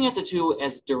 looking at the two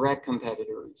as direct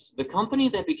competitors, the company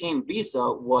that became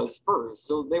Visa was first,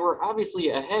 so they were obviously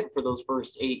ahead for those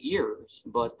first 8 years.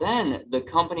 But then the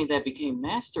company that became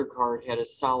MasterCard had a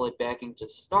solid backing to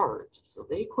start, so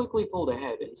they quickly pulled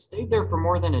ahead and stayed there for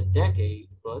more than a decade.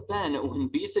 But then when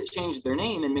Visa changed their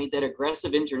name and made that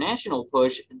aggressive international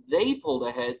push, they pulled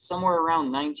ahead somewhere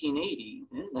around 1980.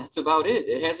 And that's about it.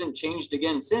 It hasn't changed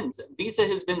again since. Visa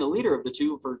has been the leader of the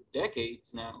two for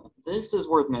decades now. This is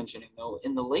worth mentioning though.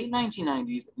 In the late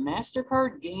 1990s,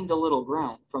 MasterCard gained a little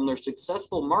ground from their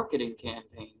successful marketing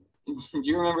campaign. Do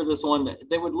you remember this one?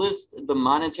 They would list the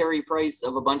monetary price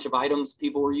of a bunch of items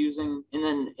people were using, and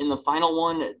then in the final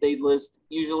one, they'd list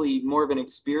usually more of an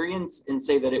experience and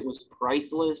say that it was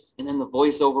priceless, and then the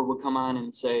voiceover would come on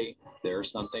and say, There are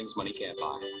some things money can't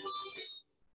buy.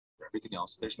 For everything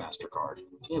else, there's MasterCard.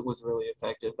 it was really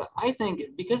effective. But I think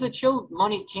because it showed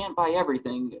money can't buy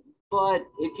everything, but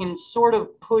it can sort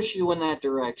of push you in that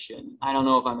direction. I don't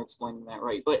know if I'm explaining that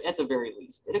right, but at the very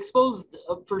least, it exposed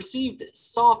a perceived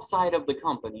soft side of the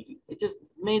company. It just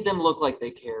made them look like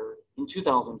they cared. In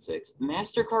 2006,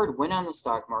 MasterCard went on the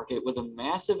stock market with a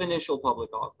massive initial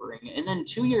public offering, and then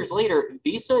 2 years later,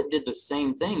 Visa did the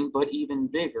same thing, but even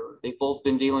bigger. They've both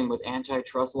been dealing with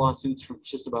antitrust lawsuits from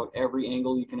just about every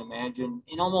angle you can imagine.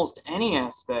 In almost any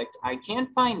aspect, I can't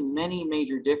find many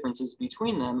major differences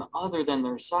between them other than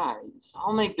their size.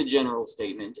 I'll make the general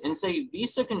statement and say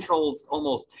Visa controls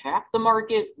almost half the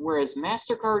market, whereas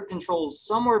MasterCard controls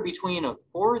somewhere between a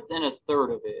fourth and a third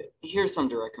of it. Here's some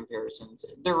direct comparisons.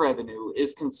 Their revenue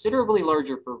is considerably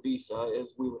larger for Visa,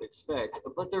 as we would expect,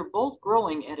 but they're both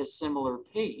growing at a similar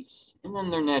pace. And then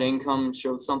their net income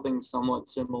shows something somewhat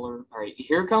similar. All right,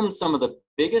 here comes some of the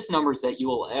biggest numbers that you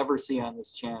will ever see on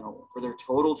this channel for their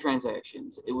total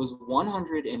transactions. It was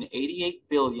 188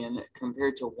 billion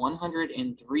compared to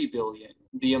 103 billion.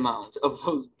 The amount of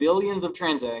those billions of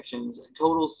transactions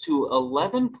totals to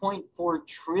 $11.4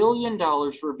 trillion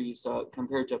for Visa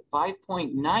compared to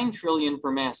 $5.9 trillion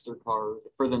for MasterCard.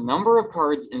 For the number of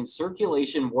cards in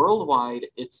circulation worldwide,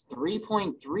 it's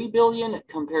 3.3 billion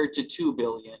compared to 2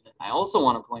 billion. I also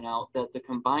want to point out that the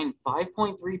combined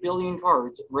 5.3 billion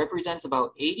cards represents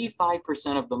about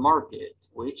 85% of the market,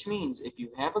 which means if you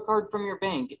have a card from your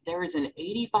bank, there is an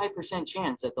 85%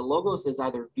 chance that the logo says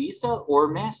either Visa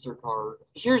or MasterCard.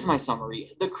 Here's my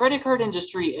summary. The credit card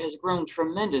industry has grown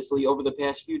tremendously over the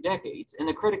past few decades, and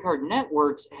the credit card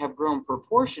networks have grown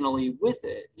proportionally with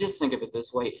it. Just think of it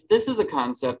this way. This is a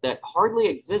concept that hardly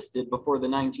existed before the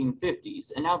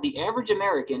 1950s, and now the average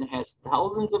American has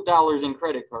thousands of dollars in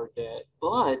credit card debt,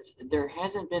 but there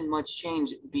hasn't been much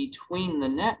change between the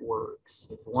networks.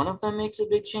 If one of them makes a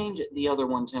big change, the other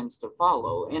one tends to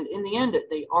follow, and in the end,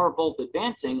 they are both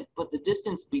advancing, but the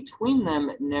distance between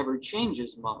them never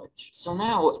changes much. So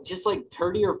now, just like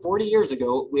 30 or 40 years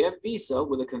ago, we have Visa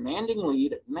with a commanding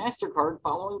lead, MasterCard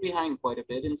following behind quite a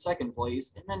bit in second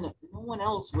place, and then no one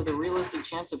else with a realistic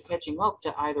chance of catching up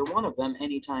to either one of them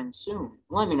anytime soon.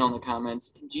 Let me know in the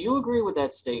comments, do you agree with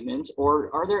that statement,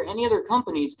 or are there any other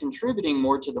companies contributing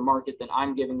more to the market than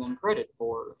I'm giving them credit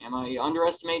for? Am I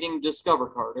underestimating Discover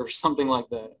Card or something like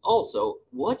that? Also,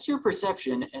 what's your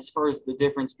perception as far as the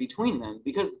difference between them?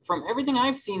 Because from everything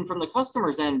I've seen from the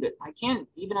customer's end, I can't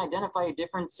even identify a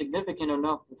difference significant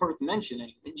enough worth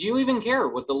mentioning. Do you even care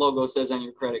what the logo says on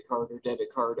your credit card or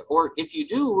debit card? Or if you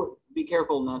do, be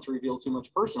careful not to reveal too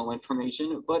much personal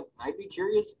information, but I'd be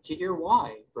curious to hear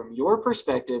why. From your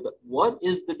perspective, what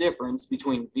is the difference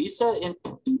between Visa and...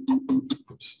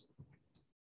 Oops.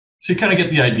 So you kind of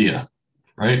get the idea,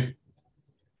 right?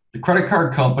 The credit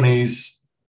card companies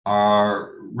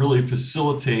are really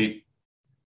facilitate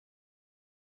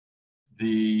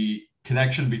the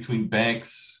connection between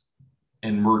banks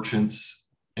and merchants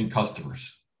and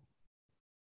customers.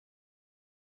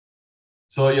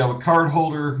 So you have a card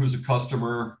holder who's a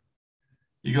customer.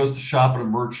 He goes to shop at a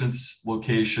merchant's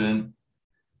location.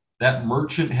 That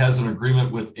merchant has an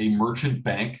agreement with a merchant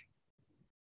bank.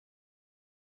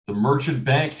 The merchant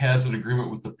bank has an agreement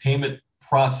with the payment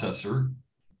processor.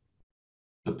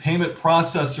 The payment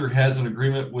processor has an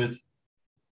agreement with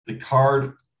the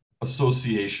card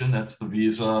association. That's the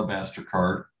Visa,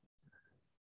 MasterCard,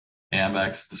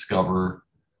 Amex, Discover.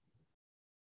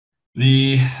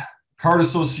 The card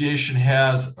association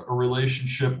has a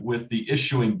relationship with the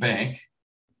issuing bank,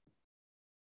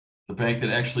 the bank that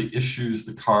actually issues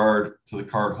the card to the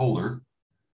card holder.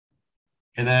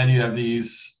 And then you have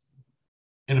these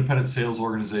independent sales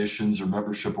organizations or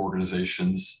membership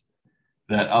organizations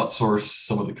that outsource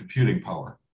some of the computing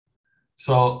power.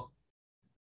 So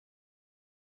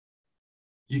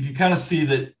you can kind of see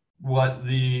that what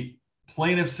the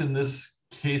plaintiffs in this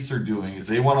case are doing is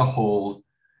they want to hold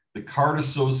the card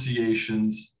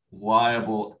associations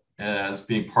liable as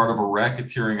being part of a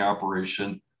racketeering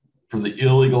operation for the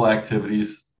illegal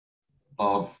activities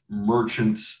of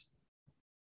merchants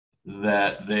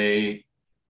that they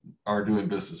are doing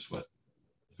business with,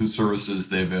 whose services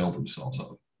they avail themselves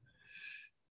of.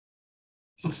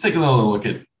 So let's take another look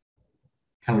at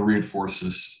kind of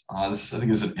reinforces. This, I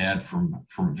think, is an ad from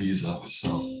Visa. So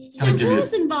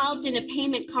who's involved in a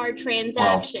payment card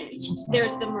transaction?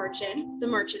 There's the merchant, the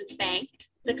merchant's bank,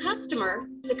 the customer,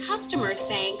 the customer's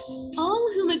bank, all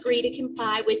of whom agree to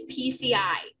comply with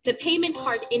PCI, the Payment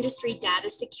Card Industry Data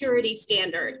Security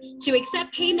Standard. To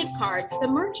accept payment cards, the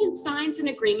merchant signs an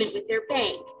agreement with their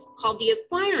bank, called the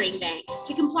acquiring bank,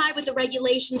 to comply with the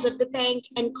regulations of the bank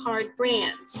and card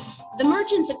brands. The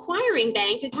merchant's acquiring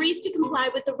bank agrees to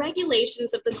comply with the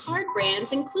regulations of the card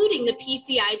brands, including the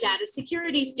PCI data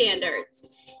security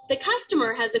standards. The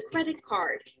customer has a credit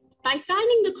card. By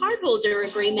signing the cardholder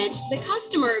agreement, the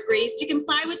customer agrees to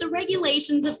comply with the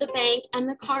regulations of the bank and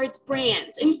the card's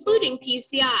brands, including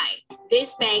PCI.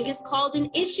 This bank is called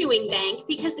an issuing bank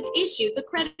because it issued the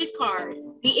credit card.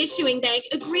 The issuing bank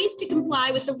agrees to comply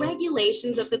with the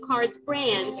regulations of the card's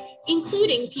brands,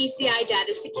 including PCI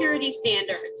data security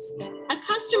standards. A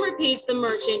customer pays the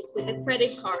merchant with a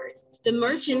credit card. The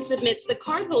merchant submits the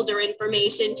cardholder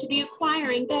information to the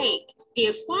acquiring bank. The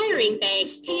acquiring bank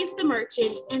pays the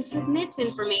merchant and submits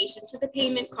information to the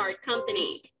payment card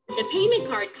company. The payment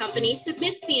card company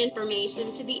submits the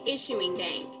information to the issuing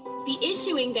bank. The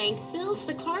issuing bank bills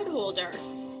the cardholder.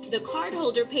 The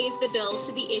cardholder pays the bill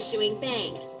to the issuing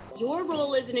bank. Your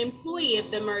role as an employee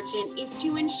of the merchant is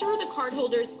to ensure the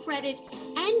cardholder's credit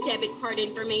and debit card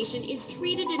information is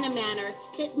treated in a manner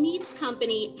that meets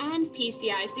company and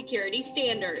PCI security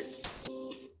standards.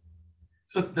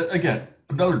 So again,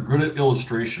 another good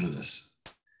illustration of this.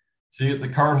 See, the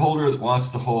cardholder that wants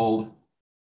to hold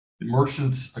the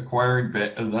merchant's acquiring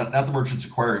bank, not the merchant's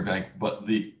acquiring bank, but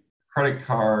the credit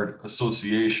card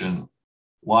association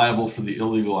liable for the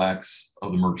illegal acts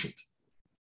of the merchant.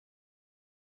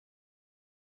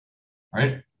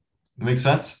 Right? That makes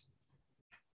sense?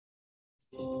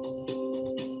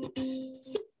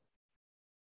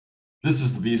 This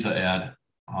is the Visa ad,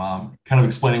 kind of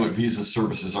explaining what Visa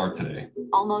services are today.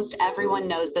 Almost everyone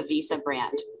knows the Visa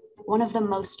brand, one of the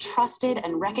most trusted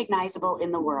and recognizable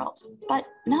in the world. But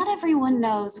not everyone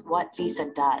knows what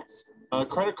Visa does. A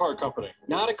credit card company.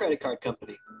 Not a credit card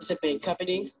company. Is it a bank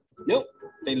company? Nope.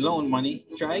 They loan money.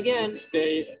 Try again.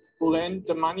 They lend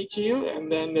the money to you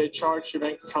and then they charge your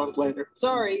bank account later.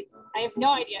 Sorry. I have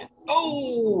no idea.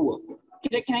 Oh!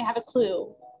 Can I have a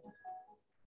clue?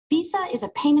 Visa is a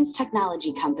payments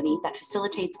technology company that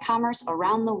facilitates commerce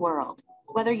around the world.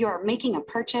 Whether you're making a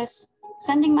purchase,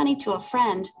 sending money to a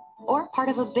friend, or part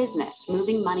of a business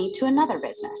moving money to another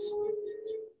business.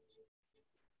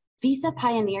 Visa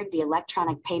pioneered the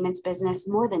electronic payments business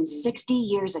more than 60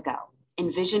 years ago,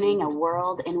 envisioning a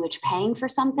world in which paying for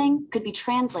something could be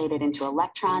translated into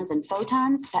electrons and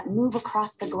photons that move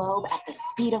across the globe at the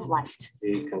speed of light.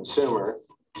 The consumer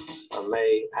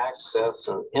may access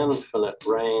an infinite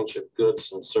range of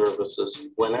goods and services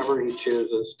whenever he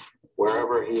chooses,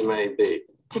 wherever he may be.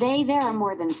 Today, there are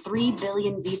more than 3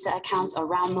 billion Visa accounts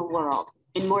around the world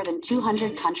in more than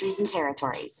 200 countries and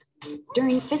territories.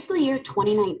 During fiscal year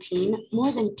 2019,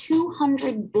 more than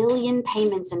 200 billion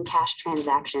payments and cash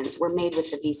transactions were made with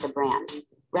the Visa brand,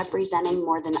 representing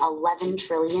more than 11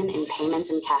 trillion in payments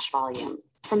and cash volume,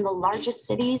 from the largest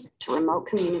cities to remote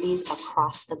communities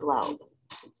across the globe.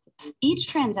 Each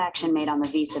transaction made on the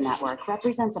Visa network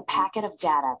represents a packet of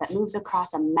data that moves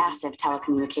across a massive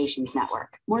telecommunications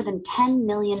network, more than 10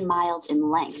 million miles in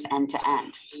length end to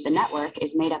end. The network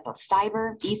is made up of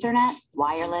fiber, Ethernet,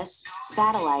 wireless,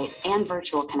 satellite, and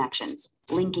virtual connections,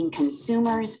 linking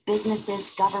consumers,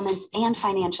 businesses, governments, and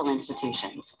financial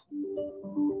institutions.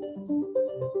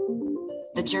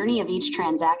 The journey of each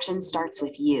transaction starts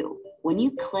with you. When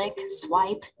you click,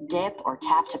 swipe, dip, or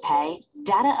tap to pay,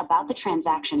 data about the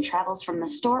transaction travels from the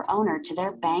store owner to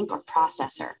their bank or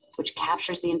processor, which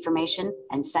captures the information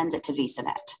and sends it to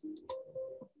VisaNet.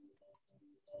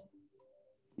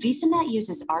 VisaNet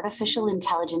uses artificial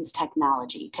intelligence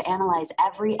technology to analyze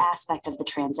every aspect of the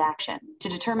transaction to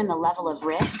determine the level of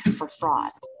risk for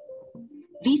fraud.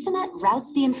 VisaNet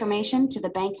routes the information to the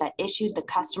bank that issued the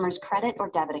customer's credit or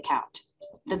debit account.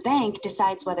 The bank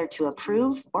decides whether to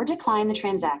approve or decline the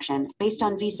transaction based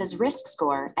on Visa's risk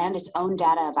score and its own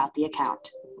data about the account.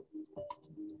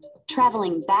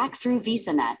 Traveling back through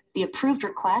VisaNet, the approved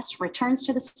request returns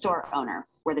to the store owner,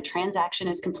 where the transaction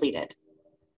is completed.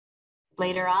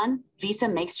 Later on, Visa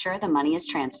makes sure the money is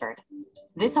transferred.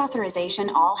 This authorization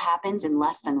all happens in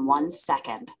less than 1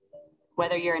 second,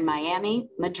 whether you're in Miami,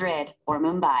 Madrid, or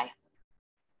Mumbai.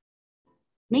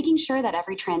 Making sure that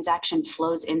every transaction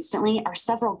flows instantly are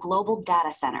several global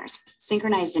data centers,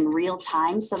 synchronized in real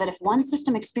time so that if one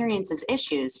system experiences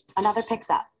issues, another picks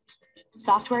up.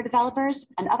 Software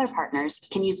developers and other partners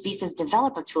can use Visa's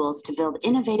developer tools to build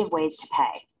innovative ways to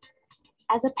pay.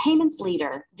 As a payments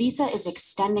leader, Visa is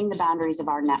extending the boundaries of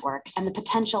our network and the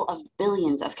potential of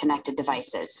billions of connected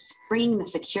devices, bringing the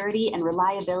security and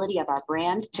reliability of our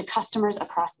brand to customers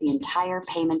across the entire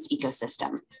payments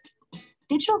ecosystem.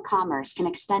 Digital commerce can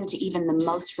extend to even the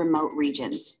most remote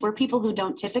regions, where people who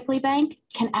don't typically bank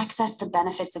can access the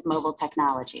benefits of mobile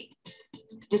technology.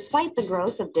 Despite the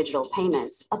growth of digital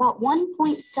payments, about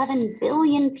 1.7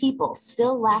 billion people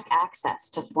still lack access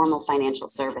to formal financial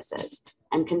services,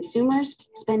 and consumers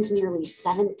spend nearly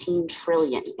 17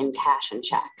 trillion in cash and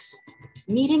checks.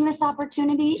 Meeting this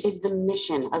opportunity is the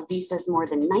mission of Visa's more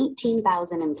than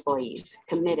 19,000 employees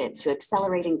committed to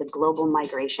accelerating the global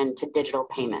migration to digital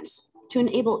payments, to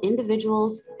enable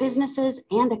individuals, businesses,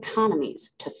 and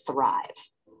economies to thrive.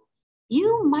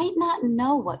 You might not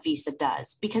know what Visa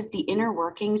does because the inner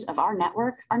workings of our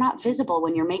network are not visible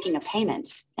when you're making a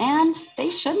payment, and they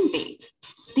shouldn't be.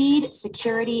 Speed,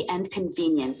 security, and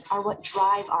convenience are what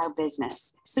drive our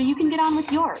business, so you can get on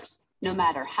with yours, no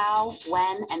matter how,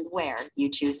 when, and where you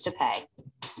choose to pay.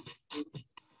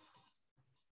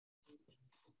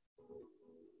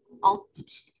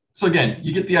 So again,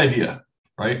 you get the idea,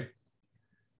 right?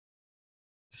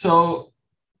 So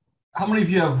how many of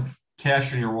you have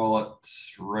cash in your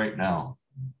wallets right now?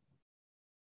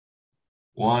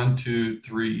 1, 2,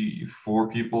 3, 4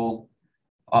 people.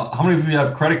 How many of you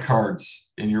have credit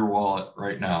cards in your wallet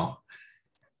right now?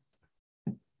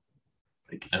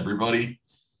 Like everybody?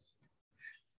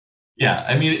 Yeah,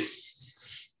 I mean,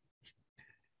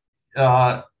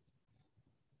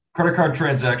 credit card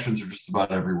transactions are just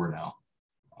about everywhere now.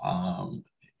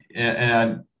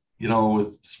 And you know,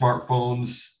 with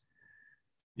smartphones,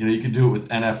 you know, you can do it with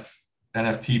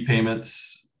NFT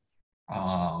payments,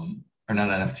 or not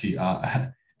NFT,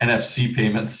 NFC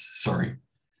payments, sorry.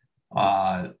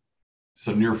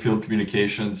 So near field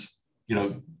communications, you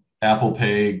know, Apple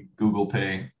Pay, Google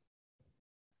Pay.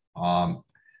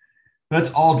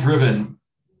 That's all driven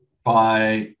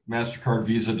by MasterCard,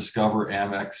 Visa, Discover,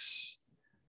 Amex.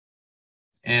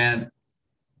 And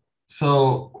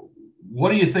so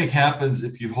what do you think happens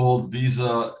if you hold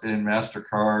Visa and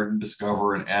MasterCard and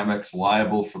Discover and Amex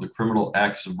liable for the criminal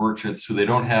acts of merchants who they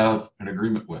don't have an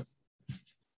agreement with?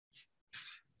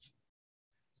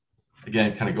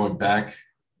 Again, kind of going back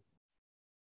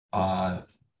a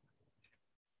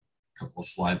couple of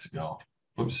slides ago.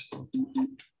 Oops.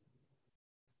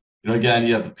 You know, again,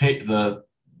 you have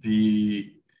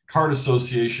the card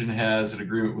association has an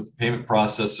agreement with the payment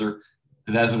processor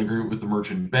that has an agreement with the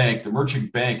merchant bank. The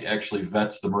merchant bank actually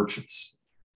vets the merchants.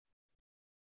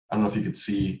 I don't know if you could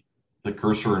see the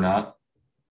cursor or not.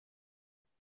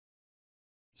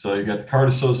 So you got the card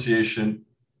association,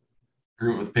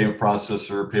 agreement with the payment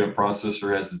processor. Payment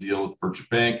processor has the deal with the merchant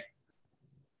bank,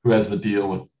 who has the deal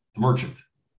with the merchant.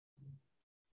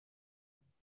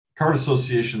 Card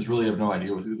associations really have no idea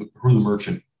who the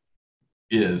merchant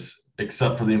is,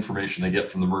 except for the information they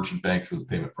get from the merchant bank through the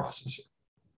payment processor.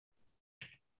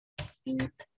 So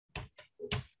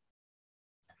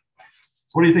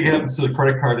what do you think happens to the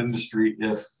credit card industry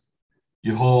if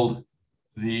you hold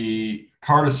the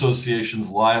card associations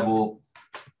liable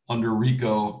under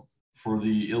RICO for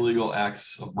the illegal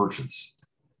acts of merchants?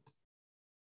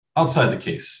 Outside the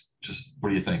case, just what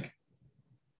do you think?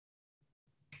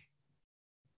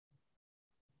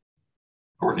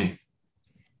 Courtney?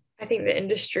 I think the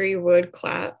industry would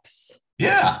collapse.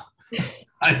 Yeah,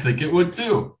 I think it would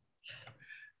too.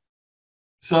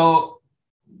 So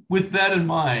with that in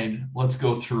mind, let's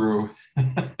go through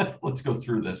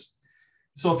this.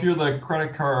 So if you're the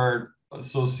credit card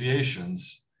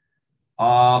associations,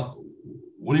 what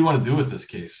do you want to do with this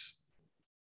case?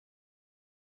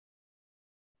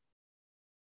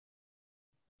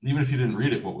 Even if you didn't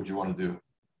read it, what would you want to do?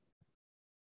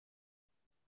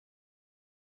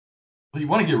 Well, you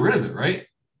want to get rid of it, right?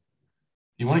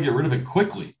 You want to get rid of it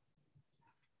quickly.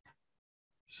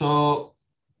 So,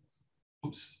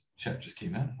 oops, chat just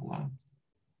came in. Hold on.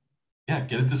 Yeah,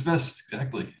 get it dismissed.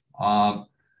 Exactly. So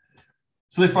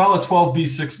they file a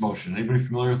 12B6 motion. Anybody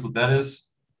familiar with what that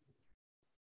is?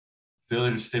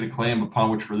 Failure to state a claim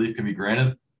upon which relief can be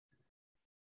granted.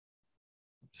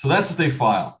 So that's what they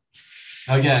file.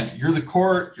 Now, again, you're the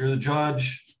court, you're the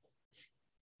judge.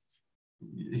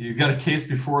 You've got a case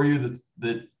before you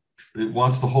that it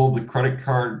wants to hold the credit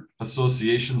card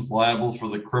associations liable for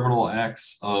the criminal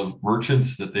acts of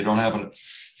merchants that they don't have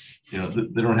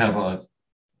a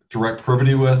direct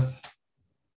privity with.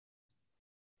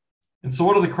 And so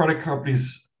what do the credit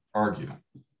companies argue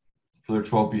for their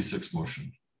 12B6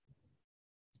 motion?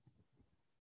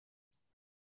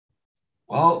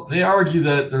 Well, they argue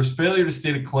that there's failure to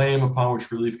state a claim upon which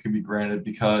relief can be granted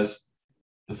because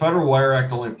the Federal Wire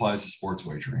Act only applies to sports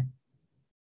wagering.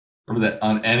 Remember that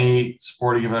on any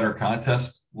sporting event or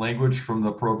contest language from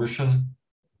the prohibition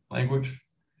language.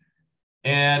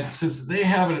 And since they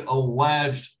haven't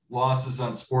alleged losses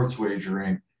on sports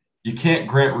wagering, you can't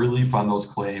grant relief on those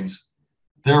claims.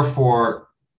 Therefore,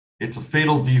 it's a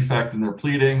fatal defect in their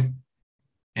pleading,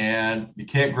 and you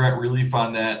can't grant relief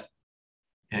on that,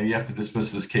 and you have to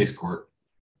dismiss this case, court.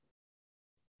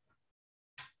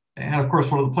 And of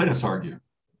course, what do the plaintiffs argue?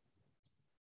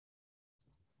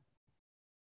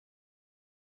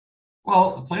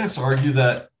 Well, the plaintiffs argue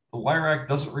that the Wire Act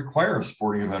doesn't require a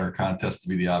sporting event or contest to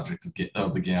be the object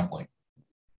of the gambling.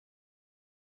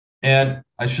 And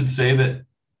I should say that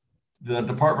the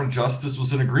Department of Justice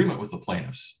was in agreement with the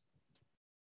plaintiffs.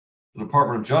 The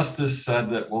Department of Justice said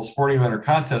that, well, sporting event or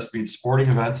contest means sporting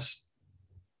events,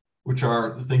 which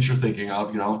are the things you're thinking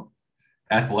of, you know,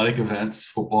 athletic events,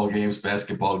 football games,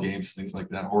 basketball games, things like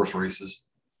that, horse races.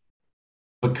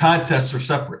 But contests are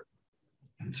separate.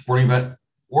 Sporting event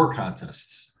or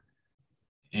contests.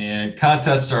 And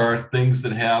contests are things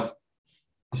that have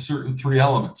a certain three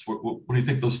elements. What do you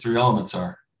think those three elements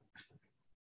are?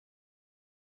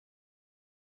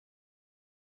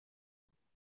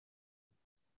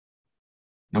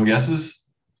 No guesses?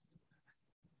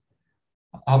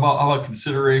 How about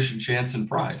consideration, chance, and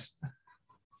prize?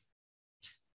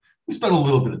 We spent a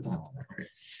little bit of time on that, right?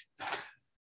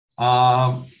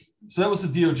 So that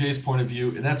was the DOJ's point of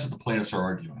view, and that's what the plaintiffs are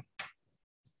arguing.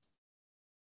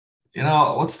 You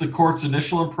know, what's the court's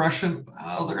initial impression?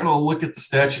 Well, they're going to look at the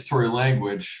statutory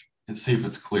language and see if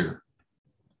it's clear.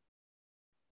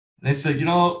 They said, you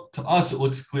know, to us, it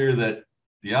looks clear that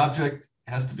the object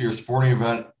has to be a sporting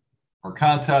event or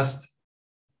contest.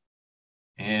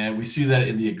 And we see that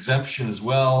in the exemption as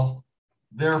well.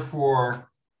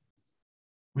 Therefore,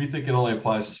 we think it only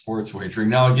applies to sports wagering.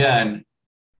 Now, again,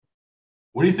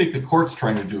 what do you think the court's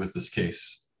trying to do with this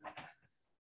case?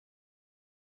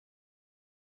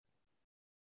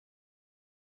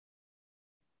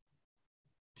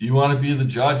 Do you want to be the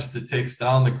judge that takes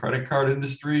down the credit card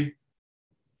industry?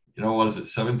 You know, what is it,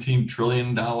 $17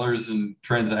 trillion in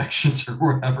transactions or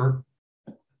whatever?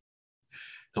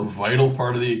 It's a vital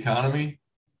part of the economy.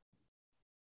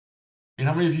 I mean,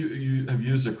 how many of you have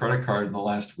used a credit card in the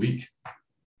last week?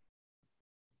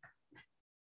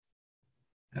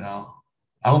 You know,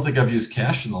 I don't think I've used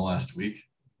cash in the last week,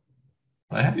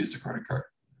 but I have used a credit card.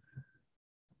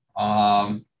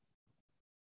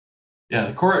 Yeah,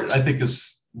 the court, I think,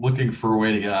 is looking for a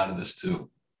way to get out of this too.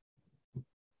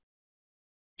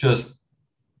 Just,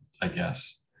 I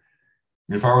guess.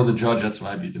 I mean, if I were the judge, that's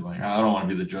what I'd be doing. I don't want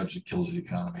to be the judge that kills the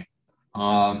economy.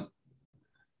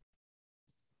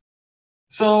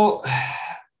 So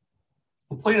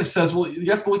the plaintiff says, well,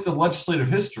 you have to look at the legislative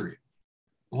history.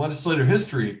 The legislative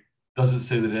history doesn't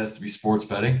say that it has to be sports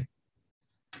betting.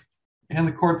 And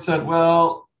the court said,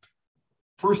 well,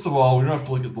 first of all, we don't have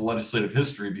to look at the legislative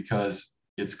history because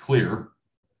it's clear.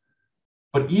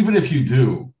 But even if you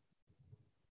do,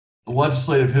 the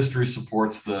legislative history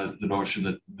supports the notion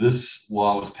that this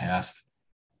law was passed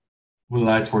with an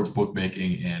eye towards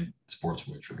bookmaking and sports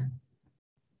wagering.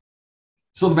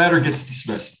 So the matter gets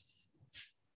dismissed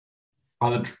by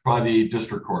the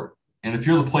district court. And if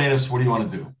you're the plaintiffs, what do you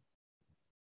want to do?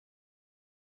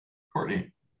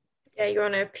 Courtney? Yeah, you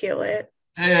want to appeal it.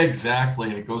 Exactly.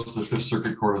 And it goes to the Fifth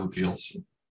Circuit Court of Appeals.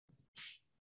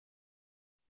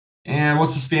 And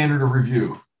what's the standard of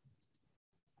review?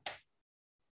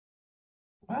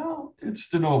 Well, it's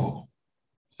de novo.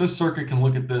 Fifth Circuit can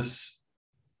look at this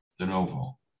de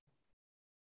novo.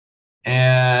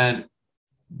 And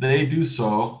they do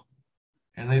so,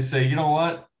 and they say, you know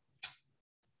what?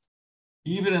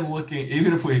 Even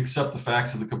if we accept the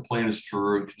facts of the complaint as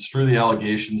true and construe the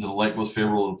allegations in a light most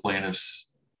favorable to the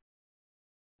plaintiffs,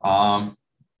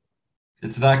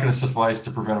 it's not going to suffice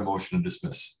to prevent a motion to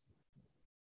dismiss.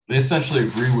 They essentially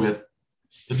agree with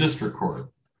the district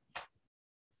court.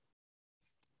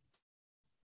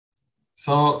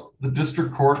 So the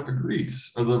district court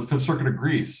agrees, or the Fifth Circuit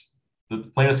agrees, that the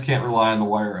plaintiffs can't rely on the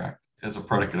Wire Act as a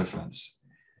predicate offense.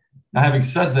 Now, having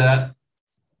said that,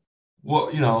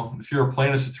 well, you know, if you're a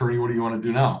plaintiff's attorney, what do you want to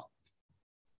do now?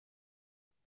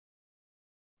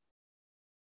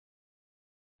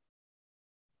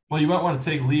 Well, you might want to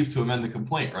take leave to amend the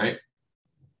complaint, right?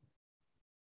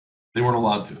 They weren't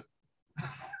allowed to.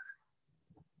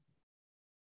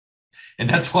 And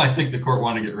that's why I think the court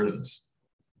wanted to get rid of this.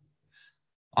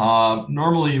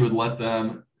 Normally, you would let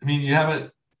them, I mean, you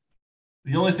haven't,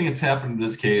 the only thing that's happened in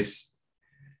this case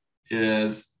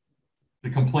is the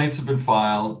complaints have been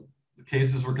filed, the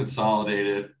cases were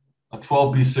consolidated, a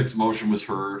 12B6 motion was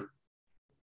heard,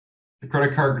 the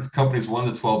credit card companies won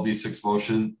the 12B6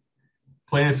 motion,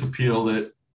 plaintiffs appealed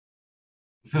it,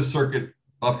 the Fifth Circuit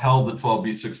upheld the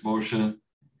 12B6 motion,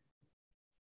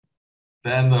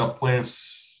 then the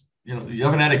plaintiffs, you know, you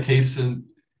haven't had a case in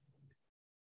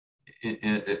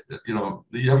you know,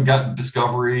 you haven't gotten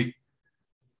discovery,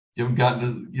 you haven't gotten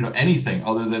to, you know, anything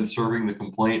other than serving the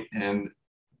complaint and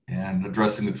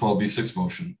addressing the 12B6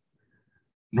 motion.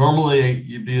 Normally,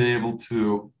 you'd be able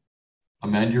to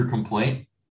amend your complaint.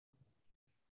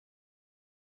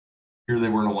 Here, they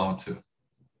weren't allowed to.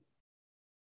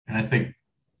 And I think,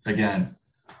 again,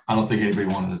 I don't think anybody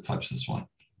wanted to touch this one.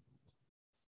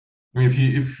 I mean,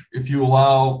 if you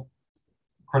allow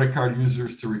credit card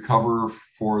users to recover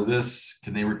for this,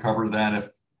 can they recover that if,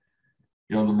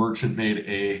 you know, the merchant made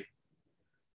a,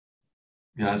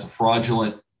 you know, as a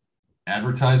fraudulent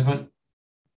advertisement,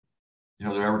 you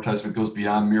know, their advertisement goes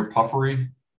beyond mere puffery?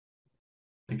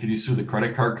 And can you sue the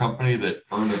credit card company that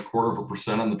earned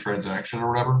 0.25% on the transaction or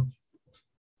whatever?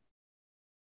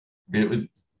 I mean, it would,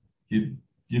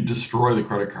 you'd destroy the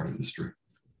credit card industry.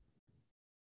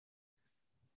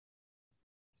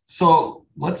 So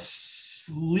let's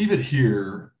leave it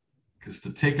here, because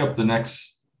to take up the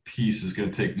next piece is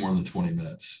going to take more than 20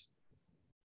 minutes.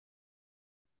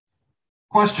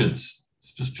 Questions?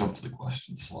 So just jump to the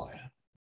question slide.